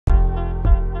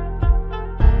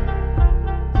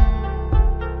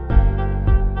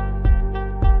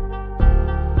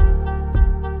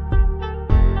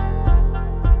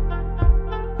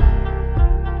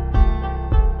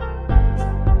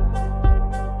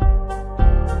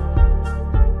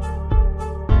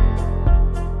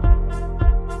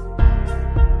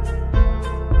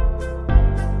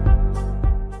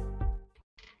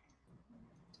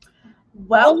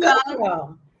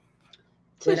Welcome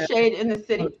to Shade in the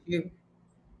City.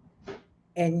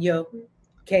 And you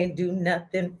can't do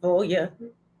nothing for you.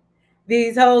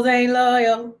 These hoes ain't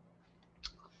loyal.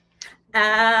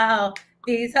 Ow,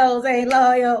 these hoes ain't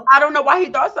loyal. I don't know why he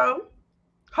thought so.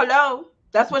 Hello.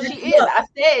 That's what she is. I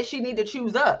said she need to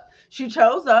choose up. She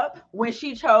chose up when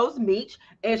she chose Meech,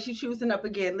 and she choosing up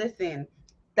again. Listen,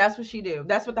 that's what she do.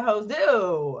 That's what the hoes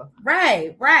do.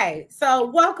 Right. So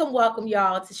welcome,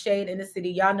 y'all, to Shade in the City.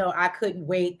 Y'all know I couldn't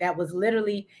wait. That was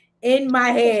literally in my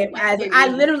head. I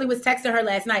literally was texting her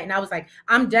last night, and I was like,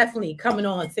 I'm definitely coming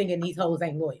on singing These Hoes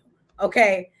Ain't Loyal.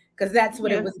 Okay? Because that's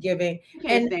what it was giving.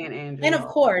 And of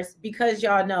course, because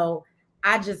y'all know,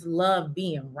 I just love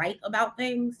being right about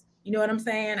things. You know what I'm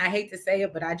saying? I hate to say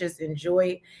it, but I just enjoy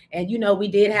it. And, we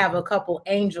did have a couple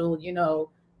angel,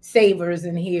 savers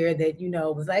in here that,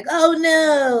 was like, oh,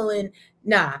 no. And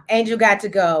nah, Angel got to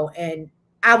go. And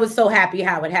I was so happy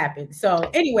how it happened. So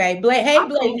anyway, hey,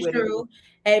 Blaine True.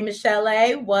 Hey, Michelle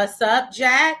A. What's up,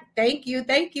 Jack? Thank you.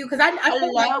 Because I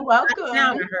feel like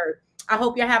welcome. I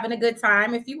hope you're having a good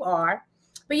time if you are.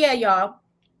 But yeah, y'all,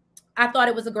 I thought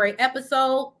it was a great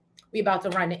episode. We about to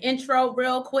run the intro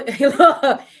real quick.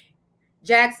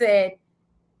 Jack said,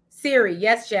 Siri,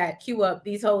 yes, Jack, cue up.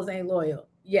 These hoes ain't loyal.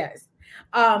 Yes.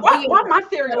 Why my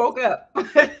Siri woke up?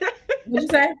 What'd you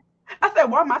say? I said,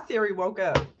 why my Siri woke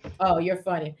up? Oh, you're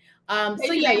funny.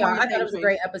 So yeah, y'all, I thought it was a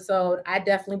great episode. I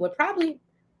definitely would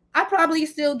probably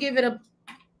still give it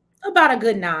about a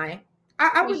good 9.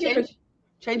 I would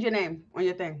change your name on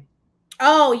your thing.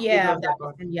 Oh yeah, that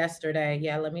was yesterday.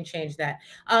 Yeah, let me change that.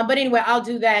 But anyway, I'll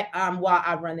do that while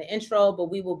I run the intro. But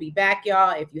we will be back,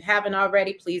 y'all. If you haven't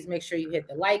already, please make sure you hit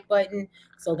the like button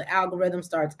so the algorithm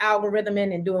starts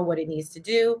algorithming and doing what it needs to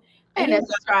do. And that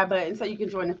subscribe button so you can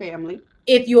join the family.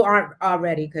 If you aren't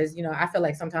already, because I feel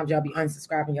like sometimes y'all be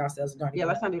unsubscribing yourselves. Yeah,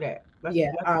 let's not do that. But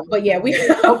yeah, we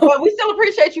still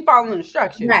appreciate you following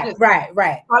instructions.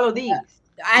 Right. Follow these.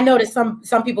 I noticed some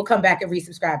people come back and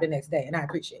resubscribe the next day, and I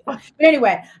appreciate it. But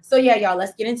anyway, so yeah, y'all,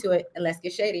 let's get into it and let's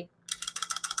get shady.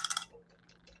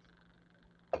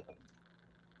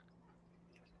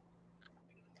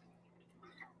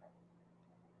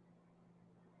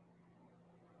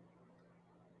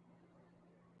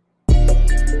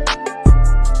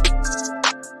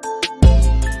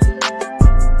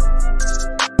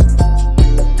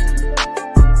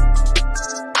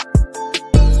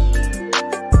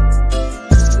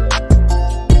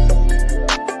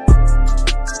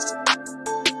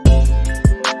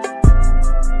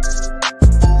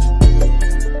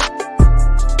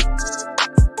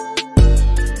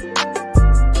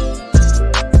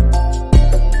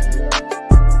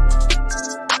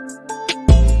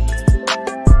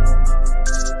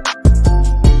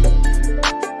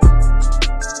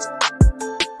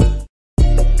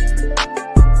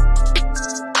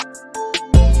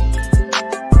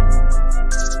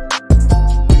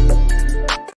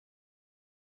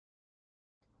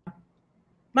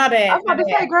 My bad. I was about to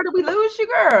say, girl, did we lose you,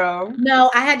 girl?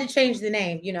 No, I had to change the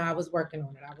name. I was working on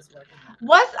it.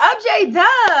 What's up,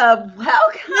 J-Dub?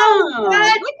 Welcome. Look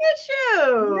at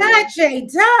you. Not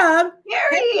J-Dub.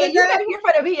 Period. You got here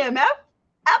for the BMF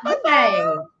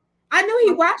episode. I knew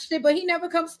he watched it, but he never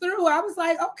comes through. I was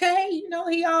like, okay, he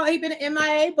been an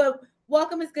MIA, but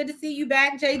welcome. It's good to see you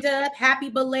back, J-Dub. Happy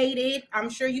belated. I'm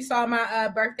sure you saw my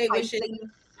birthday wishes.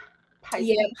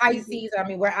 Pisces. I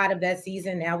mean, we're out of that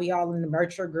season now. We all in the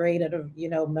retrograde of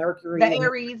the Mercury. The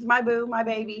Aries, my boo, my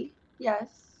baby. Yes.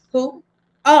 Who?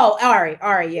 Oh, Ari.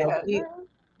 Yeah.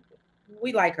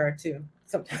 We like her too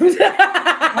sometimes. All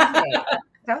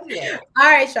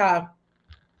right, y'all.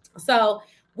 So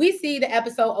we see the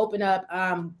episode open up.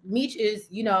 Meech is,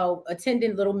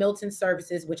 attending Little Milton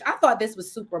services, which I thought this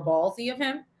was super ballsy of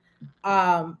him.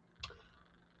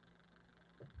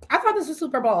 I thought this was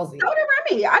super ballsy. So did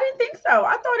Remi. I didn't think so.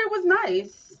 I thought it was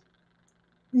nice.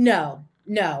 No.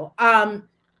 Look.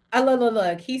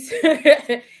 He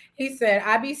said,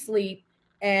 I be sleep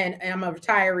and I'm a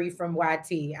retiree from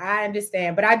YT. I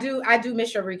understand, but I do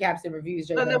miss your recaps and reviews,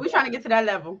 J-Dub. So we're trying to get to that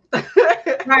level.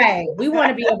 Right. We want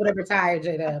to be able to retire,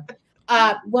 J-Dub.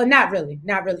 Well, not really.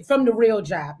 From the real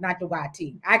job, not the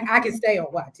YT. I can stay on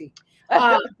YT.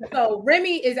 So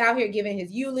Remi is out here giving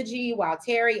his eulogy while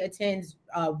Terry attends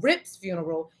Rip's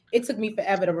funeral. It took me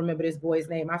forever to remember this boy's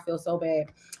name. I feel so bad.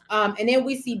 And then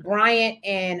we see Bryant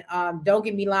and don't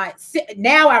get me lying.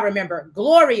 Now I remember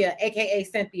Gloria, aka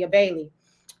Cynthia Bailey.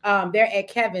 They're at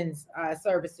Kevin's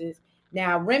services.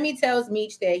 Now Remi tells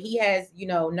Meech that he has,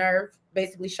 nerve,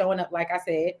 basically showing up, like I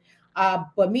said.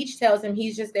 But Meech tells him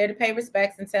he's just there to pay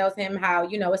respects and tells him how,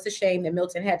 it's a shame that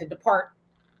Milton had to depart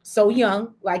so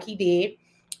young, like he did.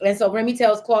 And so Remi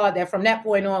tells Claude that from that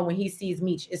point on, when he sees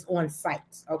Meech, it's on sight.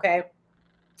 Okay.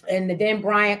 And then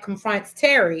Bryant confronts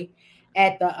Terry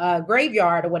at the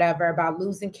graveyard or whatever about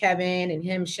losing Kevin and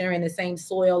him sharing the same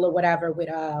soil or whatever with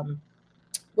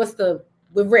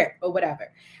with Rip or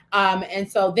whatever.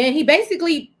 And so then he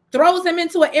basically throws him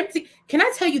into an empty. Can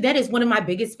I tell you that is one of my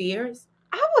biggest fears?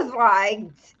 I was like,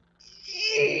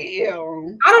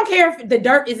 ew. I don't care if the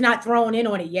dirt is not thrown in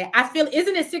on it yet. I feel,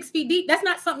 isn't it 6 feet deep? That's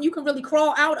not something you can really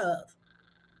crawl out of.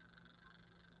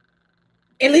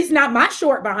 At least not my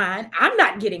short behind. I'm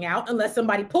not getting out unless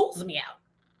somebody pulls me out.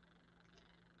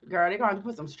 Girl, they're going to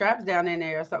put some straps down in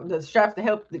there or something. The straps to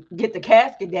help get the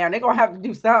casket down. They're going to have to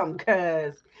do something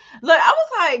because, look, I was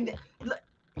like,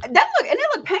 and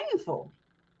it looked painful.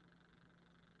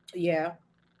 Yeah,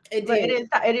 it did. It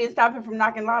didn't stop him from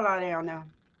knocking Lala down now.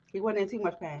 He wasn't in too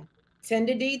much pain.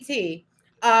 Tender DT.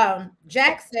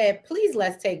 Jack said, please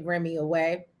let's take Remi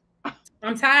away.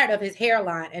 I'm tired of his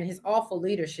hairline and his awful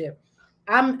leadership.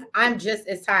 I'm just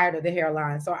as tired of the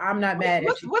hairline, so I'm not mad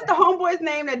at you. What's the homeboy's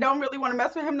name that don't really want to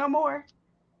mess with him no more?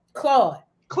 Claude.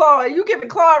 Claude, you giving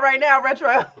Claude right now,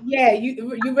 Retro. Yeah,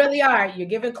 you really are. You're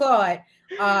giving Claude.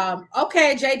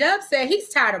 Okay, J-Dub said he's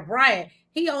tired of Bryant.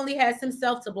 He only has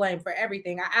himself to blame for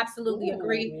everything. I absolutely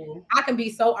agree. I can be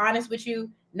so honest with you.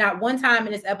 Not one time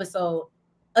in this episode,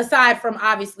 aside from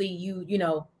obviously you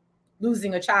know,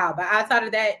 losing a child, but outside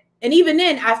of that, and even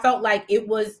then, I felt like it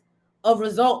was a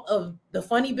result of the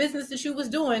funny business that she was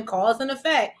doing, cause and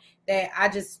effect, that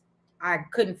I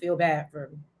couldn't feel bad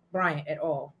for Bryant at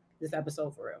all this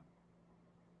episode, for real.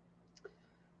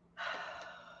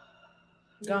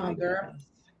 Go on, girl.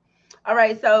 All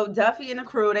right, so Duffy and the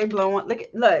crew, they blowing.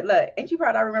 Look. Ain't you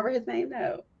proud I remember his name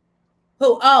though?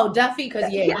 Who? Oh, Duffy,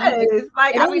 because yeah. Yes,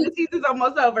 like I mean the season's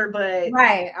almost over, but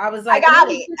right. I was like, I got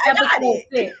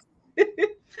it.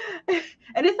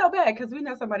 And it's so bad because we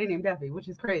know somebody named Duffy, which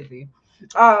is crazy.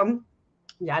 Yeah,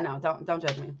 I know. Don't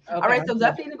judge me. Okay, all right, so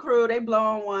Duffy and the crew, they blow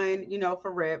on one, you know,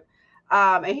 for Rip.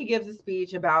 And he gives a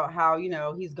speech about how, you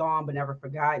know, he's gone but never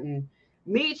forgotten.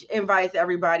 Meech invites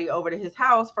everybody over to his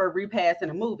house for a repass in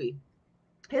a movie.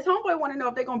 His homeboy want to know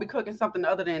if they're gonna be cooking something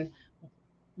other than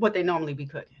what they normally be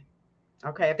cooking.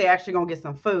 Okay, if they actually gonna get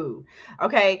some food.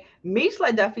 Okay, Meech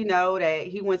let Duffy know that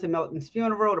he went to Milton's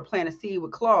funeral to plant a seed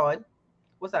with Claude.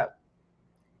 What's up?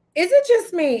 Is it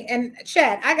just me? And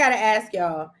chat, I gotta ask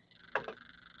y'all.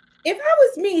 If I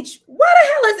was Meech, why the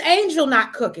hell is Angel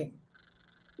not cooking?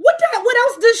 What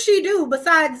else does she do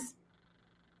besides?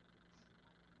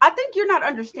 I think you're not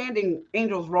understanding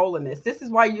Angel's role in this. This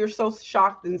is why you're so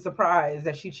shocked and surprised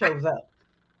that she shows up.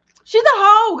 She's a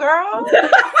hoe, girl.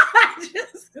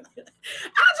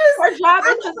 Her job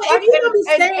is to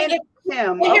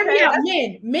hear me out,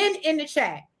 men in the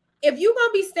chat. If you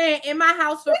gonna be staying in my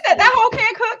house for that hoe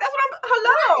can't cook, that's what I'm.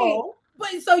 Hello.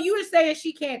 Right. But so you were saying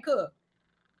she can't cook?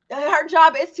 Her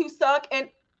job is to suck and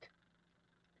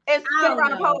spin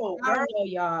around a pole. I don't know,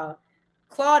 y'all.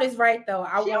 Claude is right though.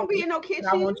 She don't be in no kitchen.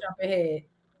 I won't jump ahead.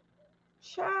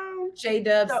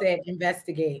 J-Dub said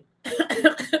investigate.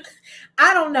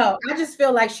 I don't know. I just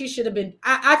feel like she should have been.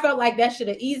 I felt like that should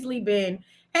have easily been.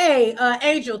 Hey,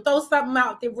 Angel, throw something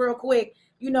out there real quick.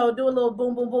 You know, do a little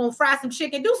boom, boom, boom, fry some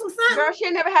chicken, do some something. Girl, she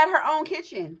never had her own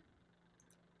kitchen.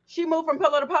 She moved from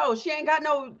pillow to post. She ain't got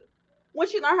no. When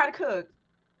she learned how to cook.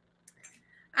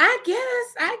 I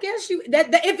guess you that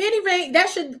if anything that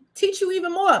should teach you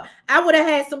even more. I would have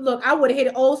had some look. I would have hit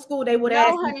it old school. They would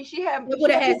have. No, honey, she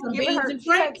would have had some beans and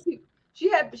franks. She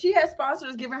had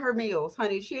sponsors giving her meals,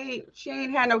 honey. She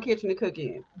ain't had no kitchen to cook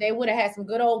in. They would have had some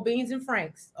good old beans and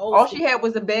franks. All she had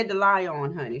was a bed to lie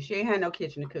on, honey. She ain't had no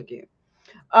kitchen to cook in.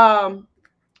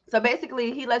 So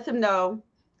basically, he lets him know.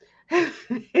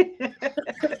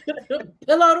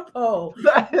 Pillow to pole.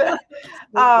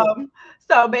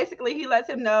 So basically, he lets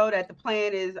him know that the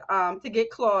plan is to get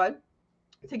Claude,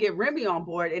 to get Remi on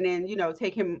board, and then, you know,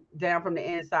 take him down from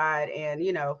the inside, and,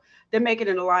 you know, they're making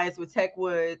an alliance with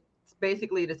Techwood,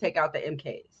 basically to take out the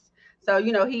MKs. So,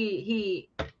 you know, he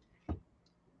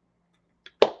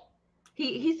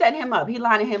set him up. He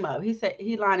lining him up.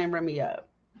 He lining Remi up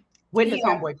with his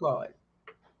homeboy Claude.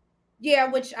 Yeah,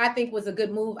 which I think was a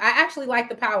good move. I actually like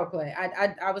the power play.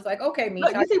 I was like, okay, Meech.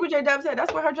 Look, you see what J-Dub said?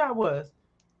 That's what her job was.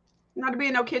 Not to be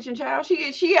in no kitchen, child.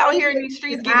 She out here in these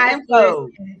streets getting info.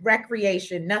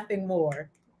 Recreation, nothing more.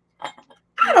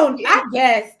 I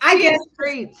guess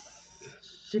streets.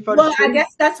 I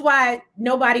guess that's why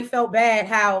nobody felt bad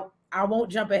how I won't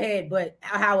jump ahead, but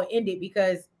how it ended,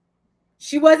 because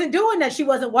she wasn't doing that. She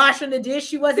wasn't washing the dish.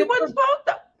 She wasn't supposed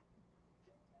to.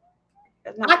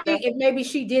 I think if maybe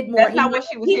she did more, that's not what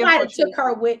she was. He might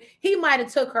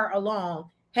have took her along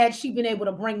had she been able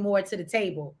to bring more to the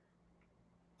table.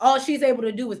 All she's able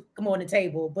to do is come on the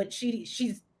table, but she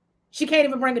can't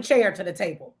even bring a chair to the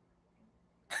table.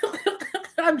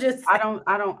 I'm just I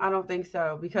don't think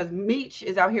so, because Meech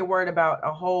is out here worried about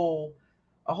a whole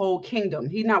kingdom.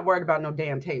 He's not worried about no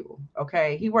damn table.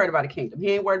 Okay, he worried about a kingdom.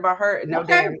 He ain't worried about her and no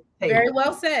damn table. Very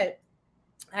well said.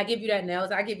 I give you that,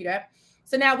 Nels. I give you that.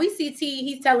 So now we see T.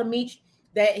 He's telling Meech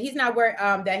that he's not worried.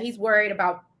 That he's worried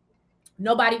about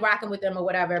nobody rocking with them or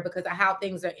whatever because of how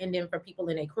things are ending for people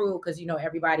in a crew. Because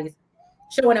everybody's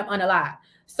showing up unalive.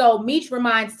 So Meech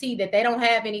reminds T that they don't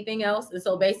have anything else, and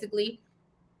so basically,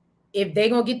 if they're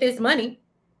gonna get this money,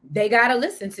 they gotta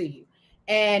listen to you.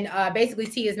 And basically,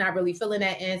 T is not really feeling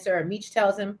that answer. And Meech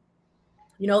tells him,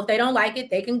 if they don't like it,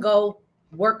 they can go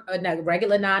work a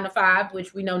regular 9 to 5,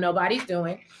 which we know nobody's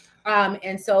doing.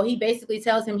 And so he basically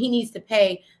tells him he needs to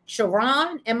pay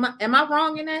Sharon. Am I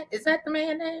wrong in that? Is that the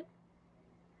man name?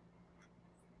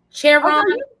 Sharon.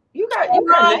 You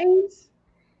got names.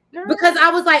 Because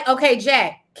I was like, okay,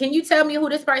 Jack, can you tell me who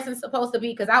this person's supposed to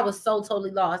be? Because I was so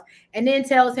totally lost. And then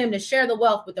tells him to share the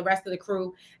wealth with the rest of the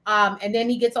crew. And then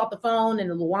he gets off the phone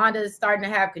and Luanda is starting to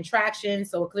have contractions.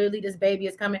 So clearly this baby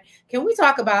is coming. Can we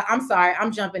talk about, I'm sorry,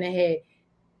 I'm jumping ahead.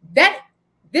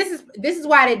 This is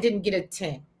why they didn't get a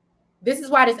 10. This is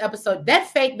why this episode, that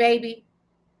fake baby,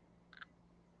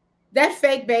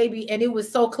 and it was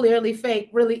so clearly fake,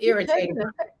 really irritating.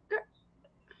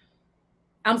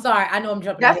 I'm sorry. I know I'm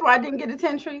jumping. That's why I didn't get a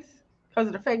 10, Trees, because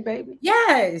of the fake baby.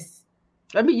 Yes.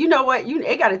 I mean, you know what?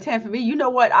 It got a 10 for me. You know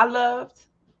what I loved?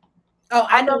 Oh,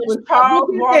 I know when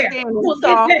Charles walked in and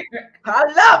saw. I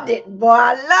loved it, boy.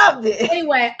 I loved it.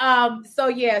 Anyway,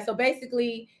 so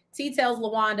basically, T tells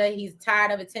Luanda he's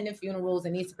tired of attending funerals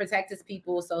and needs to protect his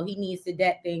people, so he needs to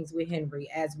debt things with Henri,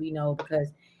 as we know, because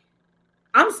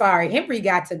I'm sorry, Henri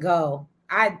got to go.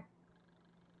 I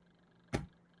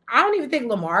don't even think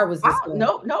Lamar was this good.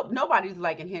 Nobody's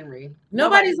liking Henri.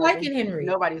 Nobody's liking Henri.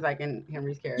 Nobody's liking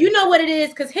Henri's character. You know what it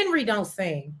is? Because Henri don't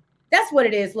sing. That's what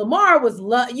it is. Lamar was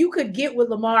you could get with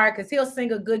Lamar because he'll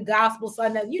sing a good gospel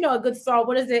song. A good song.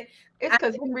 What is it? It's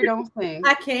because Henri don't sing.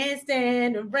 I can't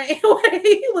stand the rain.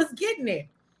 He was getting it.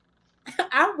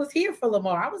 I was here for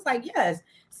Lamar. I was like, yes,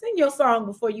 sing your song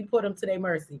before you put him to their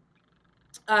mercy.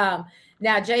 Now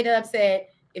J-Dub said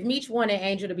if Meech wanted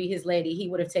Angel to be his lady, he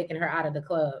would have taken her out of the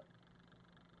club.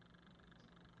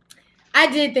 I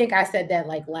did think I said that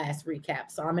like last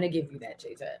recap, so I'm going to give you that,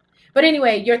 J-Dub. But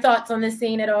anyway, your thoughts on this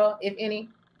scene at all, if any?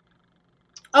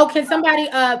 Oh, can somebody,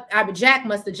 Jack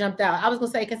must have jumped out. I was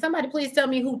going to say, can somebody please tell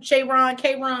me who K-Ron,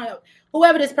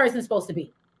 whoever this person's supposed to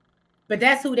be? But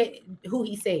that's who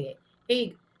he said.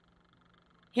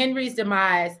 Henri's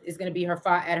demise is going to be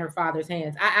at her father's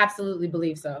hands. I absolutely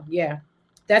believe so. Yeah,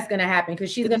 that's going to happen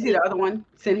because she's going to see the other one.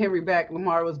 Send Henri back.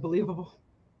 Lamar was believable.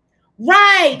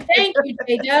 Right. Thank you,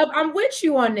 J-Dub. I'm with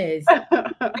you on this.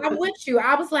 I'm with you.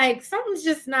 I was like, something's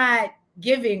just not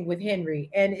giving with Henri,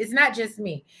 and it's not just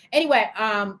me. Anyway,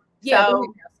 yeah.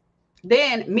 So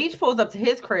then Meech pulls up to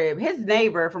his crib. His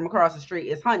neighbor from across the street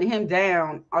is hunting him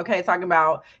down. Okay, talking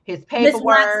about his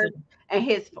paperwork and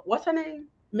what's her name?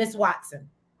 Miss Watson.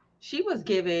 She was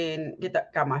giving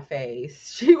got my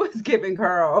face. She was giving,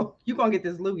 girl, you gonna get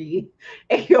this loogie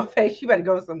in your face. You better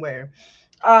go somewhere.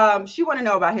 She want to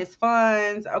know about his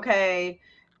funds, okay,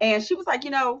 and she was like,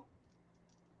 HOA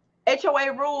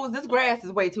rules. This grass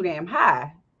is way too damn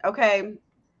high, okay.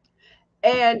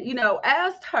 And he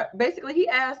asked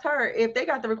her if they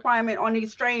got the requirement on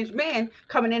these strange men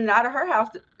coming in and out of her house,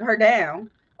 her down,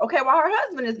 okay, while her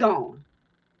husband is gone.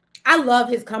 I love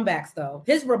his comebacks though.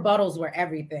 His rebuttals were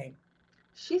everything.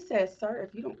 She said, "Sir,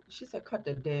 if you don't," she said, "cut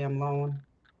the damn lawn."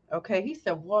 Okay, he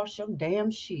said, "Wash your damn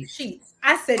sheets."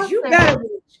 I said, "You better."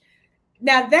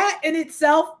 Now that in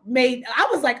itself I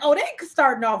was like, "Oh, they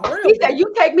starting off real." He said,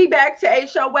 "You take me back to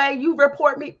HOA. You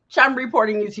report me. I'm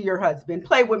reporting you to your husband.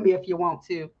 Play with me if you want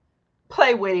to.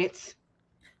 Play with it."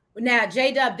 Now,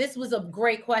 J-Dub, this was a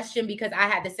great question because I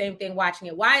had the same thing watching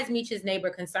it. Why is Meech's neighbor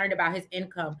concerned about his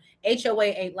income? HOA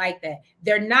ain't like that.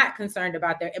 They're not concerned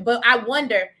about but I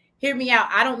wonder, hear me out.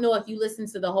 I don't know if you listened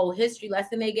to the whole history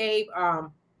lesson they gave. I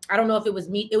don't know if it was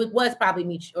Meech. It was probably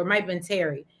Meech or it might have been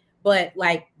Terry, but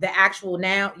like the actual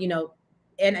now,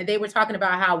 and they were talking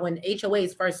about how when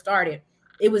HOAs first started,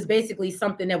 it was basically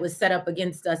something that was set up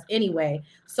against us anyway.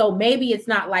 So maybe it's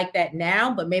not like that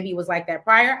now, but maybe it was like that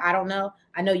prior. I don't know.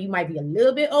 I know you might be a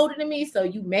little bit older than me, so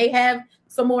you may have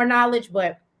some more knowledge,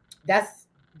 but that's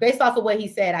based off of what he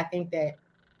said. I think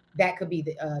that could be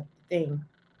the thing.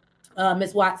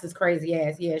 Miss Watson's crazy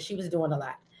ass. Yeah, she was doing a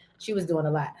lot.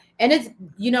 And it's,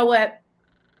 you know what?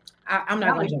 I'm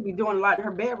not going to be doing a lot in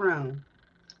her bedroom.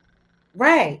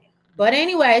 Right. But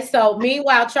anyway, so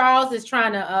meanwhile, Charles is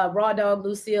trying to raw dog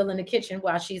Lucille in the kitchen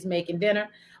while she's making dinner.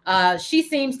 She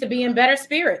seems to be in better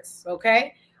spirits.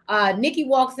 Okay. Nikki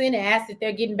walks in and asks if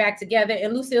they're getting back together,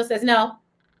 and Lucille says no,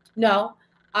 no.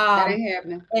 That ain't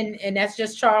happening. And that's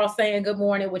just Charles saying good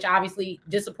morning, which obviously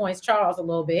disappoints Charles a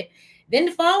little bit. Then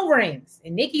the phone rings,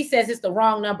 and Nikki says it's the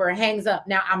wrong number and hangs up.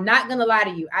 Now, I'm not gonna lie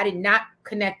to you, I did not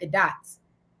connect the dots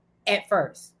at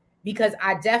first because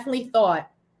I definitely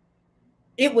thought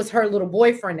it was her little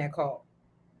boyfriend that called.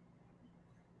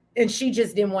 And she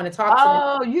just didn't want to talk to him.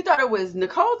 Oh, you thought it was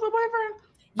Nicole's little boyfriend?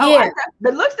 Yeah. Oh,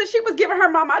 the looks that she was giving her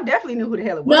mom, I definitely knew who the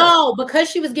hell it was. No, because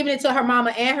she was giving it to her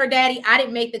mama and her daddy, I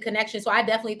didn't make the connection. So I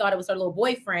definitely thought it was her little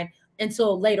boyfriend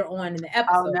until later on in the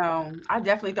episode. Oh, no. I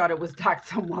definitely thought it was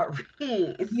Dr. Maurice.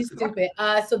 You stupid.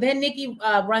 So then Nikki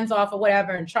runs off or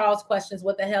whatever, and Charles questions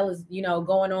what the hell is,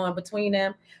 going on between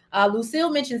them. Lucille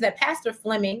mentions that Pastor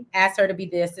Fleming asked her to be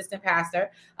the assistant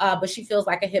pastor, but she feels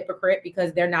like a hypocrite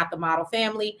because they're not the model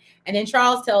family. And then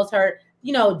Charles tells her,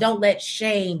 don't let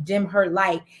shame dim her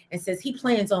light, and says he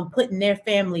plans on putting their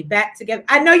family back together.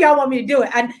 I know y'all want me to do it.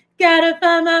 I gotta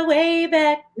find my way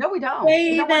back. No, we don't.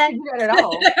 Way we don't back. want you to do that at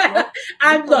all. No,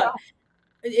 I'm look.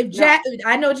 If Jack,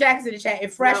 I know Jack's in the chat.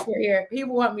 If Fresh were here, he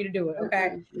would want me to do it.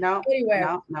 Okay. No. Anyway.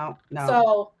 No.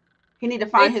 So he need to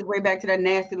find his way back to that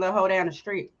nasty little hole down the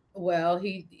street. Well,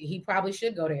 he probably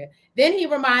should go there. Then he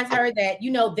reminds her that,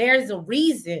 there's a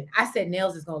reason. I said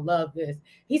Nels is going to love this.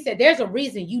 He said, there's a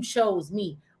reason you chose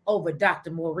me over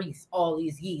Dr. Maurice all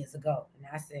these years ago. And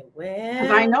I said, well.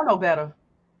 Because I ain't know no better.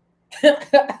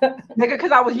 Nigga,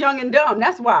 because I was young and dumb.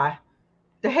 That's why.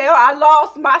 The hell, I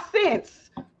lost my sense.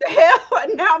 The hell,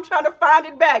 now I'm trying to find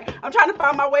it back. I'm trying to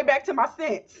find my way back to my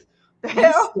sense. The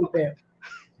hell. Stupid.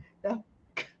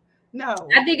 No.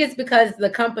 I think it's because the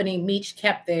company Meech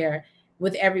kept there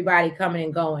with everybody coming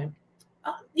and going.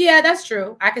 Yeah, that's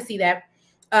true. I can see that.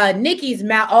 Nikki's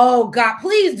mouth. Oh God,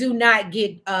 please do not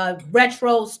get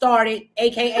retro started,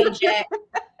 aka Jack.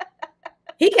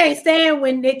 He can't stand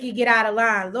when Nikki get out of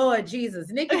line. Lord Jesus,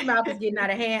 Nikki's mouth is getting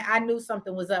out of hand. I knew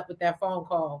something was up with that phone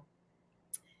call.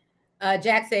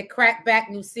 Jack said, crack back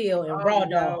Lucille and raw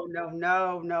dog.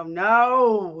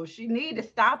 No. She need to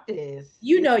stop this.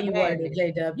 You wanted it,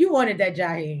 J-Dub. You wanted that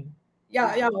Jaheim.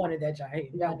 Y'all wanted that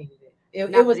Jaheim. Y'all needed it.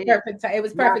 It was perfect. It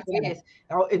was perfect.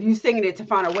 Oh, if you singing it to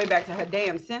find her way back to her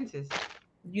damn senses.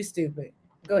 You stupid.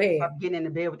 Go ahead. Stop getting in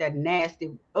the bed with that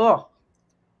nasty. Oh,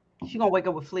 she gonna wake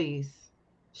up with fleas.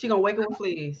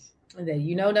 And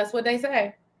then that's what they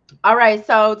say. All right.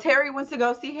 So Terry wants to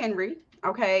go see Henri.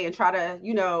 Okay, and try to,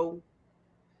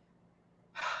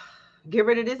 get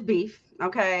rid of this beef,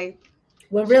 okay?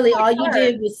 Well, really, all you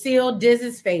did was seal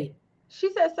Diz's fate.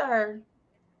 She said, sir,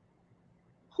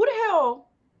 who the hell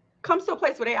comes to a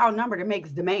place where they outnumbered and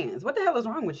makes demands? What the hell is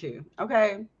wrong with you,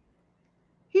 okay?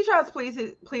 He tries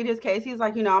to plead his case. He's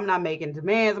like, I'm not making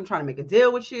demands. I'm trying to make a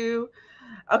deal with you.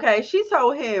 Okay, she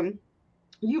told him,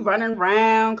 you running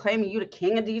around claiming you the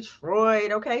king of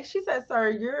Detroit, okay? She said,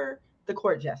 sir, you're the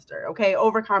court jester, okay?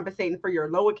 Overcompensating for your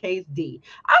lowercase d.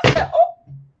 I said, oh,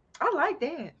 I like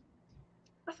that.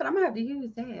 I said, I'm gonna have to use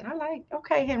that.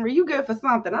 Okay, Henri, you good for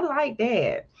something. I like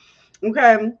that.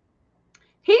 Okay.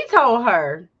 He told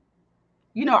her,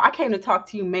 I came to talk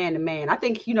to you man to man. I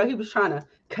think, he was trying to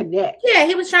connect. Yeah,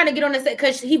 he was trying to get on the set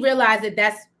because he realized that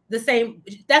that's the same.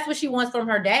 That's what she wants from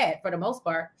her dad for the most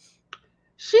part.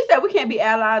 She said, we can't be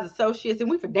allies, associates, and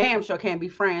we for damn sure can't be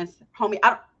friends, homie.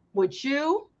 With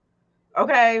you.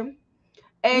 Okay.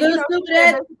 And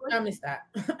stop.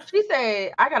 She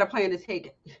said, I got a plan to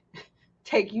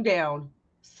take you down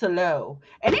slow.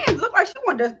 And it looked like she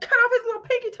wanted to cut off his little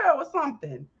pinky toe or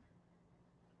something.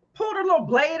 Pulled her little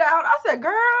blade out. I said,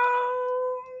 girl.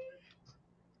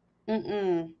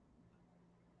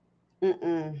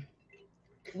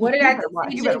 What did I do?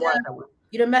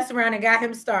 You done mess around and got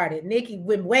him started. Nikki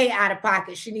went way out of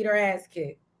pocket. She need her ass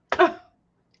kicked.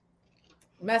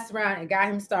 Messed around and got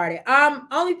him started.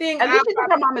 Only thing. At least she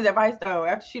took her mama's advice though.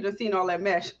 After she done seen all that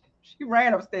mess, she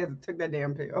ran upstairs and took that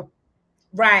damn pill.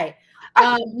 Right.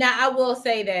 Now I will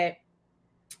say that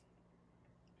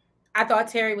I thought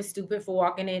Terry was stupid for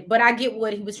walking in, but I get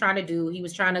what he was trying to do. He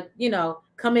was trying to,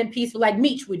 come in peaceful like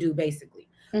Meech would do, basically.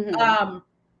 Mm-hmm.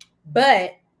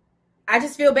 But I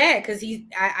just feel bad because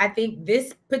I think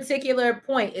this particular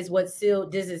point is what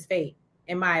sealed Diz's fate,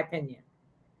 in my opinion.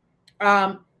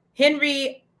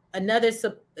 Henri, another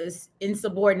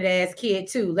insubordinate ass kid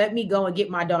too. Let me go and get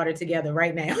my daughter together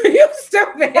right now. You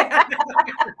stupid.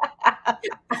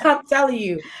 I'm telling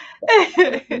you.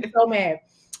 I'm so mad.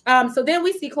 So then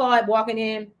we see Claude walking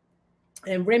in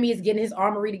and Remi is getting his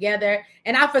armory together.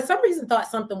 And I, for some reason, thought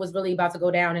something was really about to go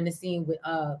down in the scene with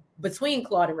between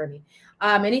Claude and Remi.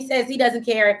 And he says he doesn't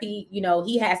care if he, you know,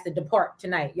 he has to depart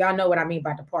tonight. Y'all know what I mean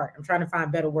by depart. I'm trying to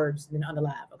find better words than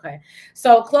unalive. Okay.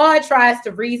 So Claude tries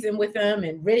to reason with him,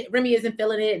 and Remi isn't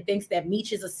feeling it and thinks that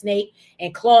Meech is a snake,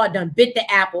 and Claude done bit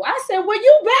the apple. I said, well,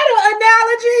 you better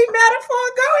analogy, metaphor,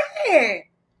 go ahead.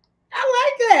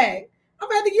 I like that. I'm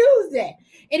about to use that.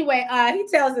 Anyway, he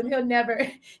tells him he'll never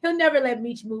let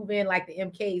Meech move in like the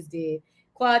MKs did.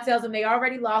 Claude tells him they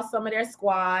already lost some of their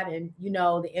squad, and you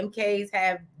know the MKs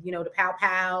have, you know, the pow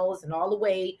pows and all the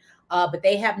weight, but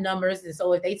they have numbers, and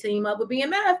so if they team up with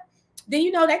BMF, then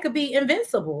you know that could be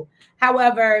invincible.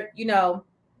 However, you know,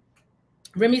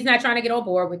 Remi's not trying to get on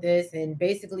board with this, and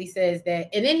basically says that,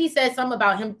 and then he says something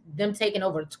about them taking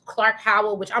over Clark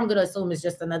Howell, which I'm gonna assume is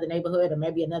just another neighborhood or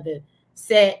maybe another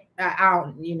set. I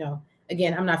don't, you know,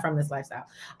 again, I'm not from this lifestyle.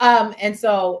 And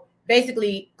so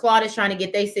basically Claude is trying to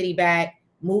get their city back,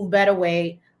 move better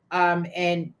way.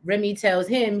 And Remi tells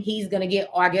him he's gonna get,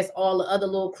 I guess, all the other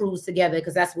little crews together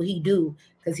because that's what he do,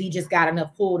 because he just got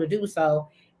enough pull to do so.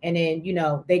 And then, you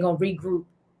know, they gonna regroup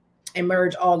and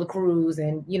merge all the crews.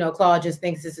 And, you know, Claude just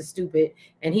thinks this is stupid.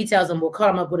 And he tells him, we'll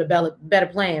come up with a better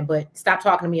plan, but stop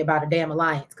talking to me about a damn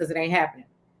alliance because it ain't happening.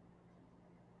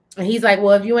 And he's like,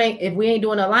 well, if we ain't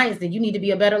doing an alliance, then you need to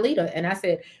be a better leader. And I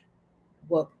said,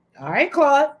 well, all right,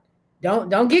 Claude,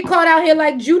 don't get caught out here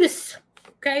like Judas.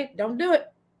 Okay, don't do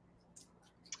it.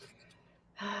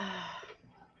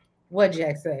 What'd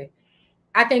Jack say?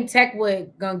 I think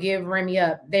Techwood gonna give Remi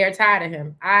up. They are tired of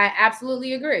him. I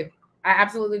absolutely agree.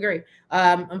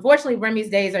 Unfortunately, Remi's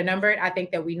days are numbered. I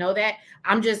think that we know that.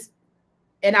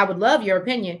 And I would love your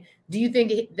opinion. Do you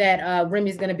think that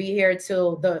Remi's going to be here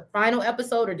till the final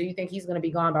episode, or do you think he's going to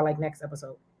be gone by like next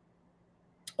episode?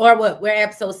 Or what? We're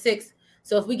episode 6.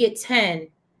 So if we get 10,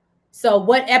 so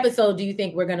what episode do you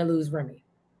think we're going to lose Remi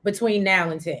between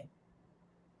now and 10?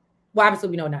 Well, obviously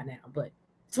we know not now, but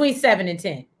between 7 and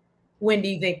 10, when do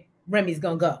you think Remi's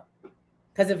going to go?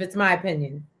 Because if it's my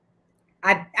opinion,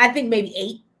 I think maybe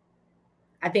 8.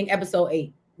 I think episode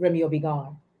 8, Remi will be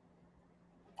gone.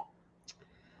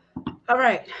 All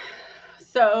right.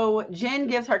 So Jen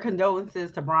gives her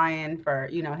condolences to Brian for,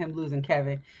 you know, him losing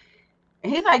Kevin.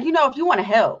 And he's like, you know, if you want to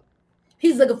help.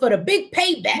 He's looking for the big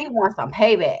payback. He wants some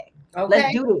payback. Okay.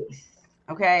 Let's do this.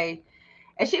 Okay.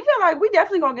 And she feel like we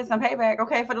definitely going to get some payback.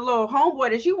 Okay. For the little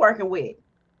homeboy that you working with.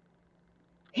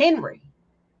 Henri.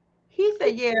 He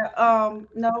said, yeah,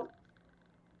 no.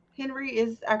 Henri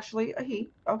is actually a he.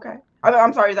 Okay.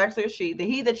 I'm sorry, it's actually a she. The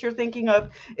he that you're thinking of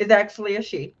is actually a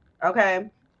she. Okay.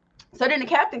 So then the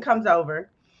captain comes over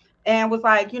and was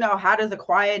like, you know, how does a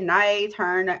quiet night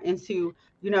turn into,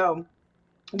 you know,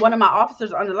 one of my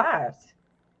officers under lives?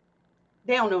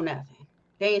 They don't know nothing.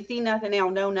 They ain't seen nothing. They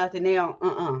don't know nothing. They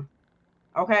don't,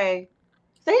 Okay.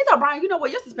 So he told Brian, you know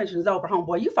what? Your suspension is over,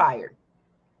 homeboy. You fired.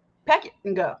 Pack it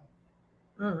and go.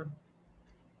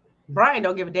 Brian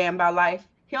don't give a damn about life.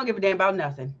 He don't give a damn about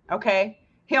nothing. Okay.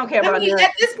 He don't care about nothing.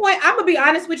 At this point, I'm going to be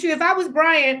honest with you. If I was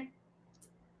Brian,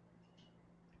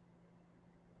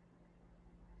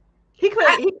 he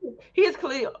is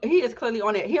clearly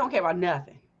on it. He don't care about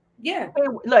nothing. Yeah.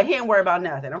 Look, he ain't worried about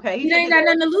nothing. Okay. He ain't got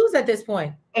nothing to lose at this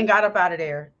point. And got up out of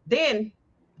there. Then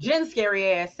Jen's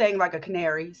scary ass sang like a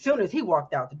canary as soon as he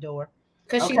walked out the door.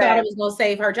 Because she thought it was going to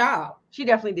save her job. She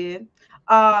definitely did.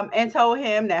 And told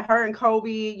him that her and Kobe,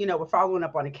 you know, were following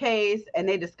up on a case, and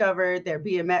they discovered their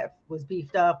BMF was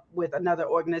beefed up with another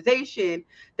organization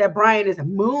that Brian is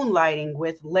moonlighting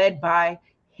with, led by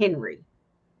Henri.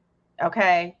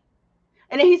 Okay.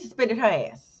 And then he suspended her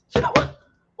ass. She like, what?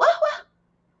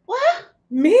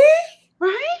 Me?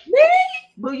 Right? Me?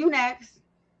 Boo, you next.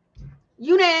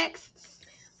 You next.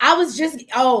 I was just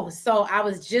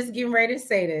getting ready to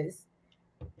say this.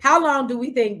 How long do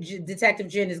we think Detective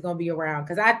Jen is going to be around?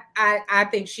 Because I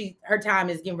think her time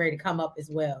is getting ready to come up as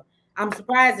well. I'm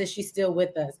surprised that she's still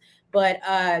with us. But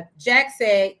Jack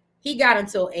said he got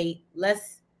until 8.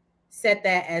 Let's set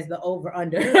that as the over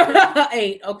under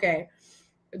 8. Okay.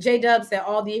 J-Dub said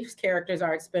all these characters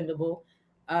are expendable.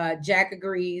 Jack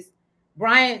agrees.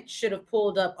 Brian should have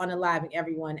pulled up unaliving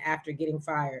everyone after getting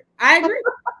fired. I agree.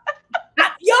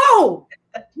 Yo,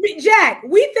 Jack,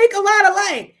 we think a lot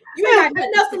alike. You ain't got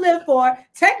nothing else to live for.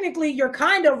 Technically, you're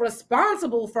kind of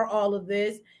responsible for all of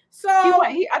this. So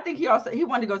I think he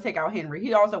wanted to go take out Henri.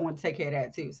 He also wanted to take care of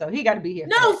that too. So he got to be here.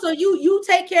 No, so you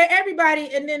take care of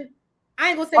everybody, and then I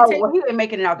ain't gonna say. Well, he ain't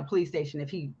making it out the police station if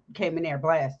he came in there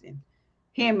blasting.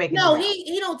 He ain't making. No,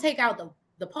 he don't take out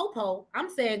the popo. I'm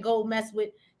saying go mess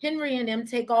with Henri and them.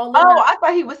 Take all. I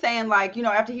thought he was saying like, you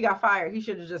know, after he got fired, he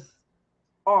should have just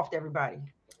off everybody.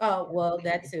 Oh, well,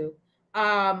 that too.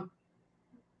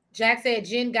 Jack said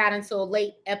Jen got until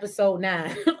late episode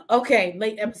 9. Okay,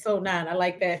 late episode 9. I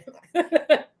like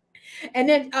that. And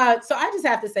then, so I just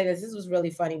have to say this. This was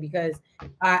really funny because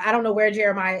I don't know where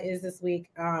Jeremiah is this week,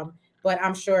 but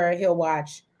I'm sure he'll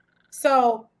watch.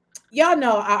 So, y'all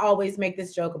know I always make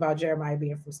this joke about Jeremiah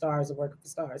being from Starz or working for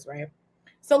Starz, right?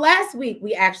 So last week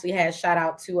we actually had shout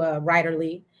out to Writer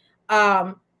Lee,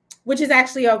 which is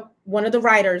actually one of the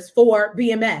writers for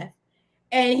BMF,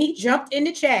 and he jumped in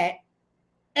the chat.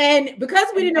 And because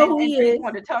we didn't know who he is, he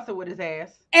wanted to tussle with his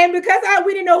ass. And because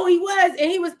we didn't know who he was,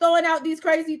 and he was throwing out these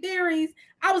crazy theories,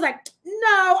 I was like, no,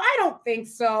 I don't think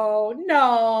so.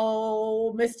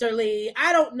 No, Mr. Lee,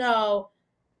 I don't know.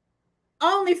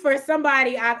 Only for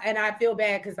somebody, and I feel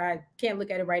bad because I can't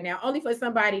look at it right now, only for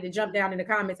somebody to jump down in the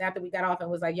comments after we got off and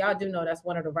was like, y'all do know that's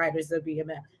one of the writers of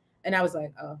BMF. And I was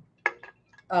like, oh.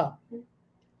 I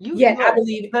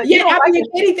believe it. Yeah, I believe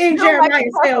anything Jeremiah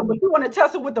said. But you want to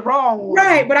tussle with the wrong one.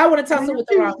 Right, but I want to tussle with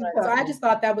the wrong one. So I just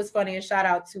thought that was funny. And shout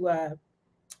out to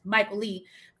Michael Lee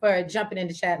for jumping in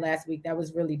the chat last week. That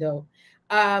was really dope.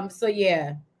 So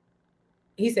yeah,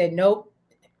 he said, nope,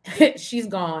 she's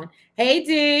gone. Hey,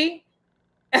 D.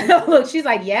 Look, she's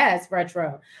like, yes,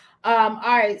 retro. All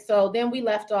right, so then we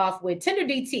left off with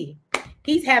Tender DT.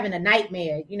 He's having a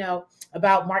nightmare,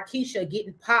 about Markeisha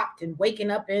getting popped and waking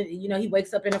up, and he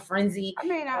wakes up in a frenzy. I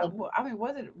mean,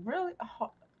 was it really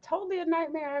totally a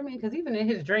nightmare? I mean, because even in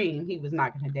his dream, he was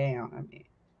knocking her down. I mean,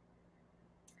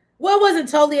 well, it wasn't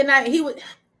totally a night. He was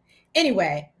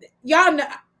anyway. Y'all know.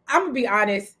 I'm gonna be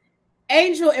honest.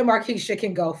 Angel and Markeisha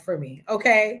can go for me.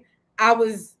 Okay,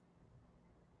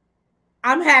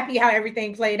 I'm happy how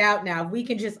everything played out. Now we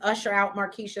can just usher out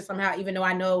Markeisha somehow, even though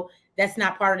I know that's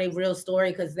not part of their real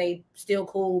story because they still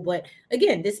cool. But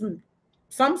again,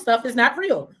 some stuff is not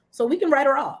real, so we can write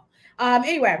her off.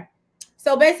 Anyway,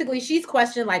 so basically, she's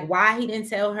questioned like why he didn't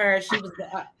tell her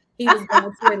he was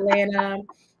going to Atlanta.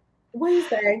 What do you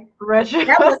say?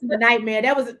 That wasn't a nightmare.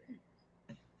 That was.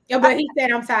 But he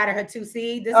said I'm tired of her too.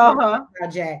 See, this is about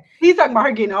Jack. He's talking about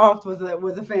her getting off was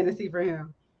a fantasy for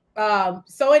him.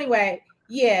 So anyway.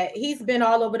 Yeah, he's been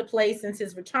all over the place since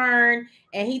his return,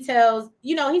 and he tells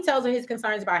her his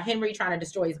concerns about Henri trying to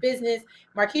destroy his business.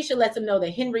 Markeisha lets him know that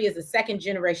Henri is a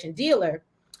second-generation dealer.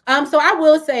 So I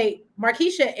will say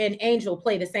Markeisha and Angel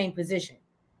play the same position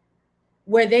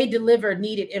where they deliver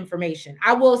needed information.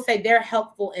 I will say they're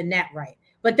helpful in that right,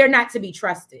 but they're not to be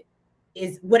trusted,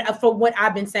 is for what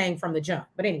I've been saying from the jump.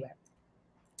 But anyway,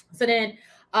 so then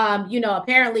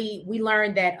apparently we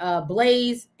learned that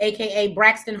Blaze, aka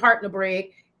Braxton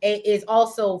Hartnebrig, is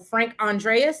also Frank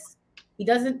Andreas. He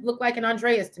doesn't look like an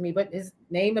Andreas to me, but his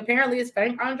name apparently is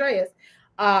Frank Andreas.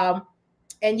 And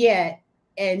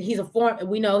he's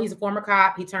we know he's a former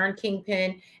cop. He turned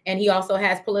kingpin, and he also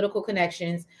has political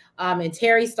connections. And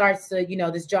Terry starts to,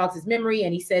 this jogs his memory,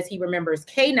 and he says he remembers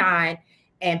K9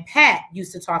 and Pat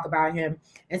used to talk about him.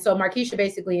 And so Markeisha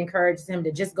basically encourages him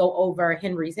to just go over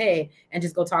Henri's head and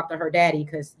just go talk to her daddy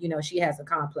because, she has a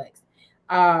complex.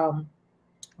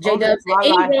 J-Dub said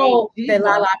any role that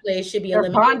Lala plays should be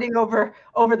eliminated. Bonding over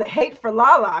the hate for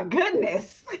Lala.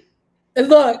 Goodness.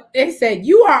 Look, they said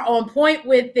you are on point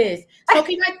with this. So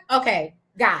okay,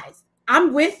 guys,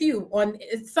 I'm with you on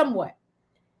somewhat.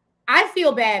 I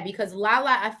feel bad because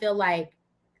Lala,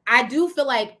 I do feel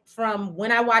like from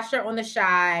when I watched her on The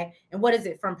Shy and what is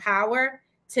it, from Power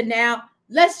to now,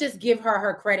 let's just give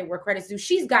her credit where credit's due.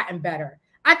 She's gotten better.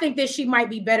 I think that she might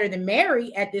be better than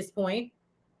Mary at this point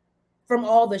from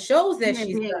all the shows that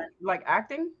she's done. Like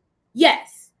acting?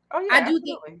 Yes. Oh yeah,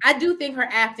 I do think her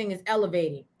acting is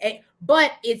elevating.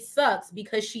 But it sucks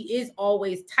because she is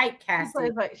always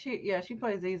typecasted. She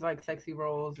plays these like sexy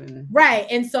roles and right.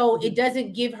 And so it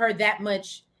doesn't give her that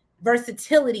much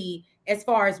versatility as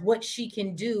far as what she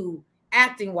can do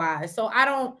acting wise. So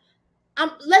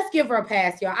let's give her a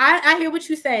pass, y'all. I hear what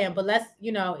you're saying, but let's,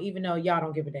 even though y'all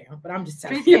don't give a damn, but I'm just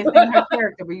telling you. Her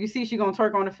character, but you see she gonna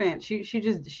twerk on the fence.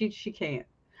 She can't.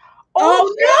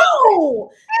 Oh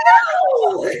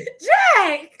no,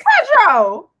 Jack.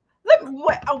 Retro.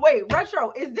 Wait,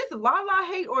 Retro, is this Lala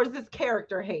hate or is this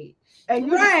character hate? And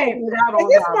you right. Is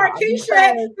this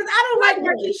Markeisha? Because I don't like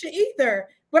Markeisha either.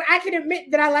 But I can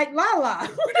admit that I like Lala.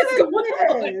 What is going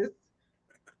on?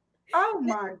 Oh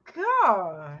my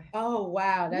god! Oh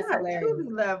wow, that's hilarious. Tubi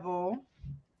level.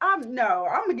 I'm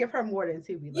gonna give her more than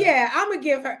Tubi level. Yeah, I'm gonna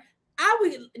give her. I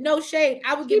would no shade.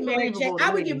 I would give Mary J. I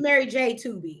would give Mary J.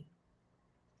 Tubi.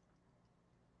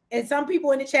 And some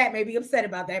people in the chat may be upset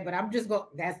about that, but I'm just going.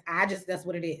 That's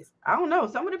what it is. I don't know.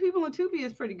 Some of the people in Tubi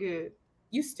is pretty good.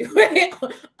 You stupid.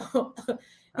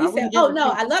 He said, "Oh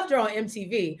no, I loved her on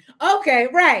MTV." Okay,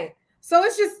 right. So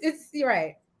you're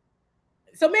right.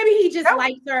 So maybe he just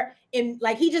likes her in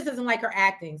like he just doesn't like her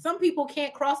acting. Some people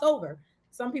can't cross over.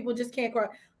 Some people just can't cross.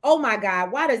 Oh my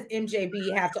God, why does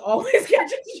MJB have to always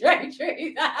catch a straight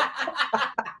treat?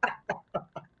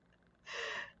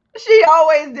 She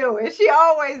always do it. She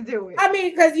always do it. I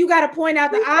mean, because you got to point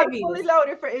out the obvious. Fully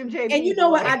loaded for MJB. And you know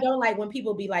what I don't like when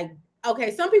people be like,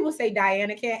 okay, some people say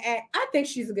Diana can't act. I think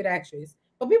she's a good actress.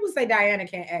 But people say Diana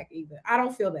can't act either. I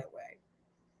don't feel that way.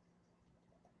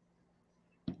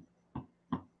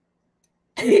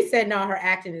 He said, no, her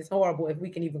acting is horrible, if we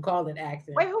can even call it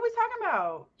acting. Wait, who we talking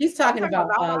about? He's talking about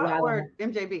Lala or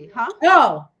MJB, huh?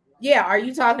 Oh, yeah. Are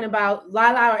you talking about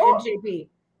Lala or MJB?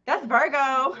 That's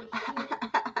Virgo.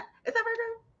 Is that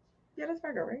Virgo? Yeah, that's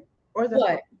Virgo, right? Or is that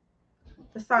what?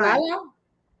 The sign. Lala?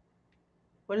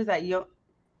 What is that? Yonya?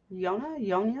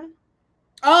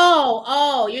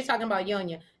 Oh, you're talking about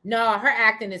Yonya. No, her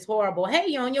acting is horrible.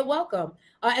 Hey, Yonya, welcome.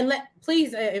 And please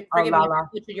forgive me if I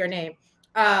butchered your name.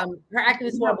 Her acting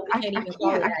is horrible. We can't even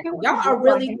call it acting. Y'all are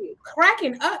really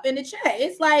cracking up in the chat.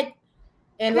 It's like,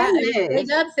 and like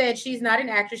Dub said, she's not an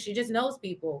actress. She just knows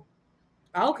people.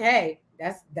 Okay,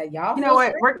 that's that. Y'all. You know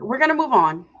what? We're gonna move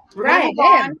on. We're gonna move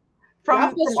on from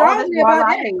all this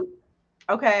Lala hate.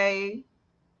 Okay,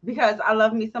 because I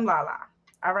love me some Lala.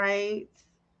 All right.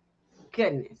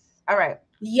 Goodness. All right.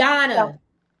 Yana.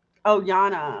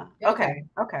 Yana. Okay.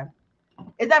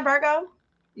 Is that Virgo?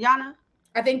 Yana?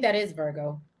 I think that is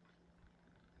Virgo.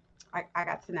 I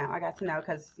got to know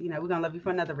because we're gonna love you for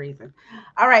another reason.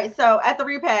 All right, so at the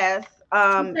repass,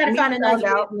 I'm trying to find another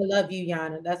reason to love you,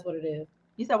 Yana. That's what it is.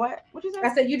 You said what? What'd you say?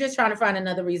 I said you're just trying to find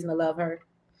another reason to love her.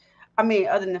 I mean,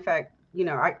 other than the fact,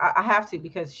 I have to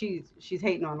because she's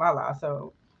hating on Lala,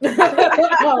 so. So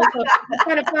I'm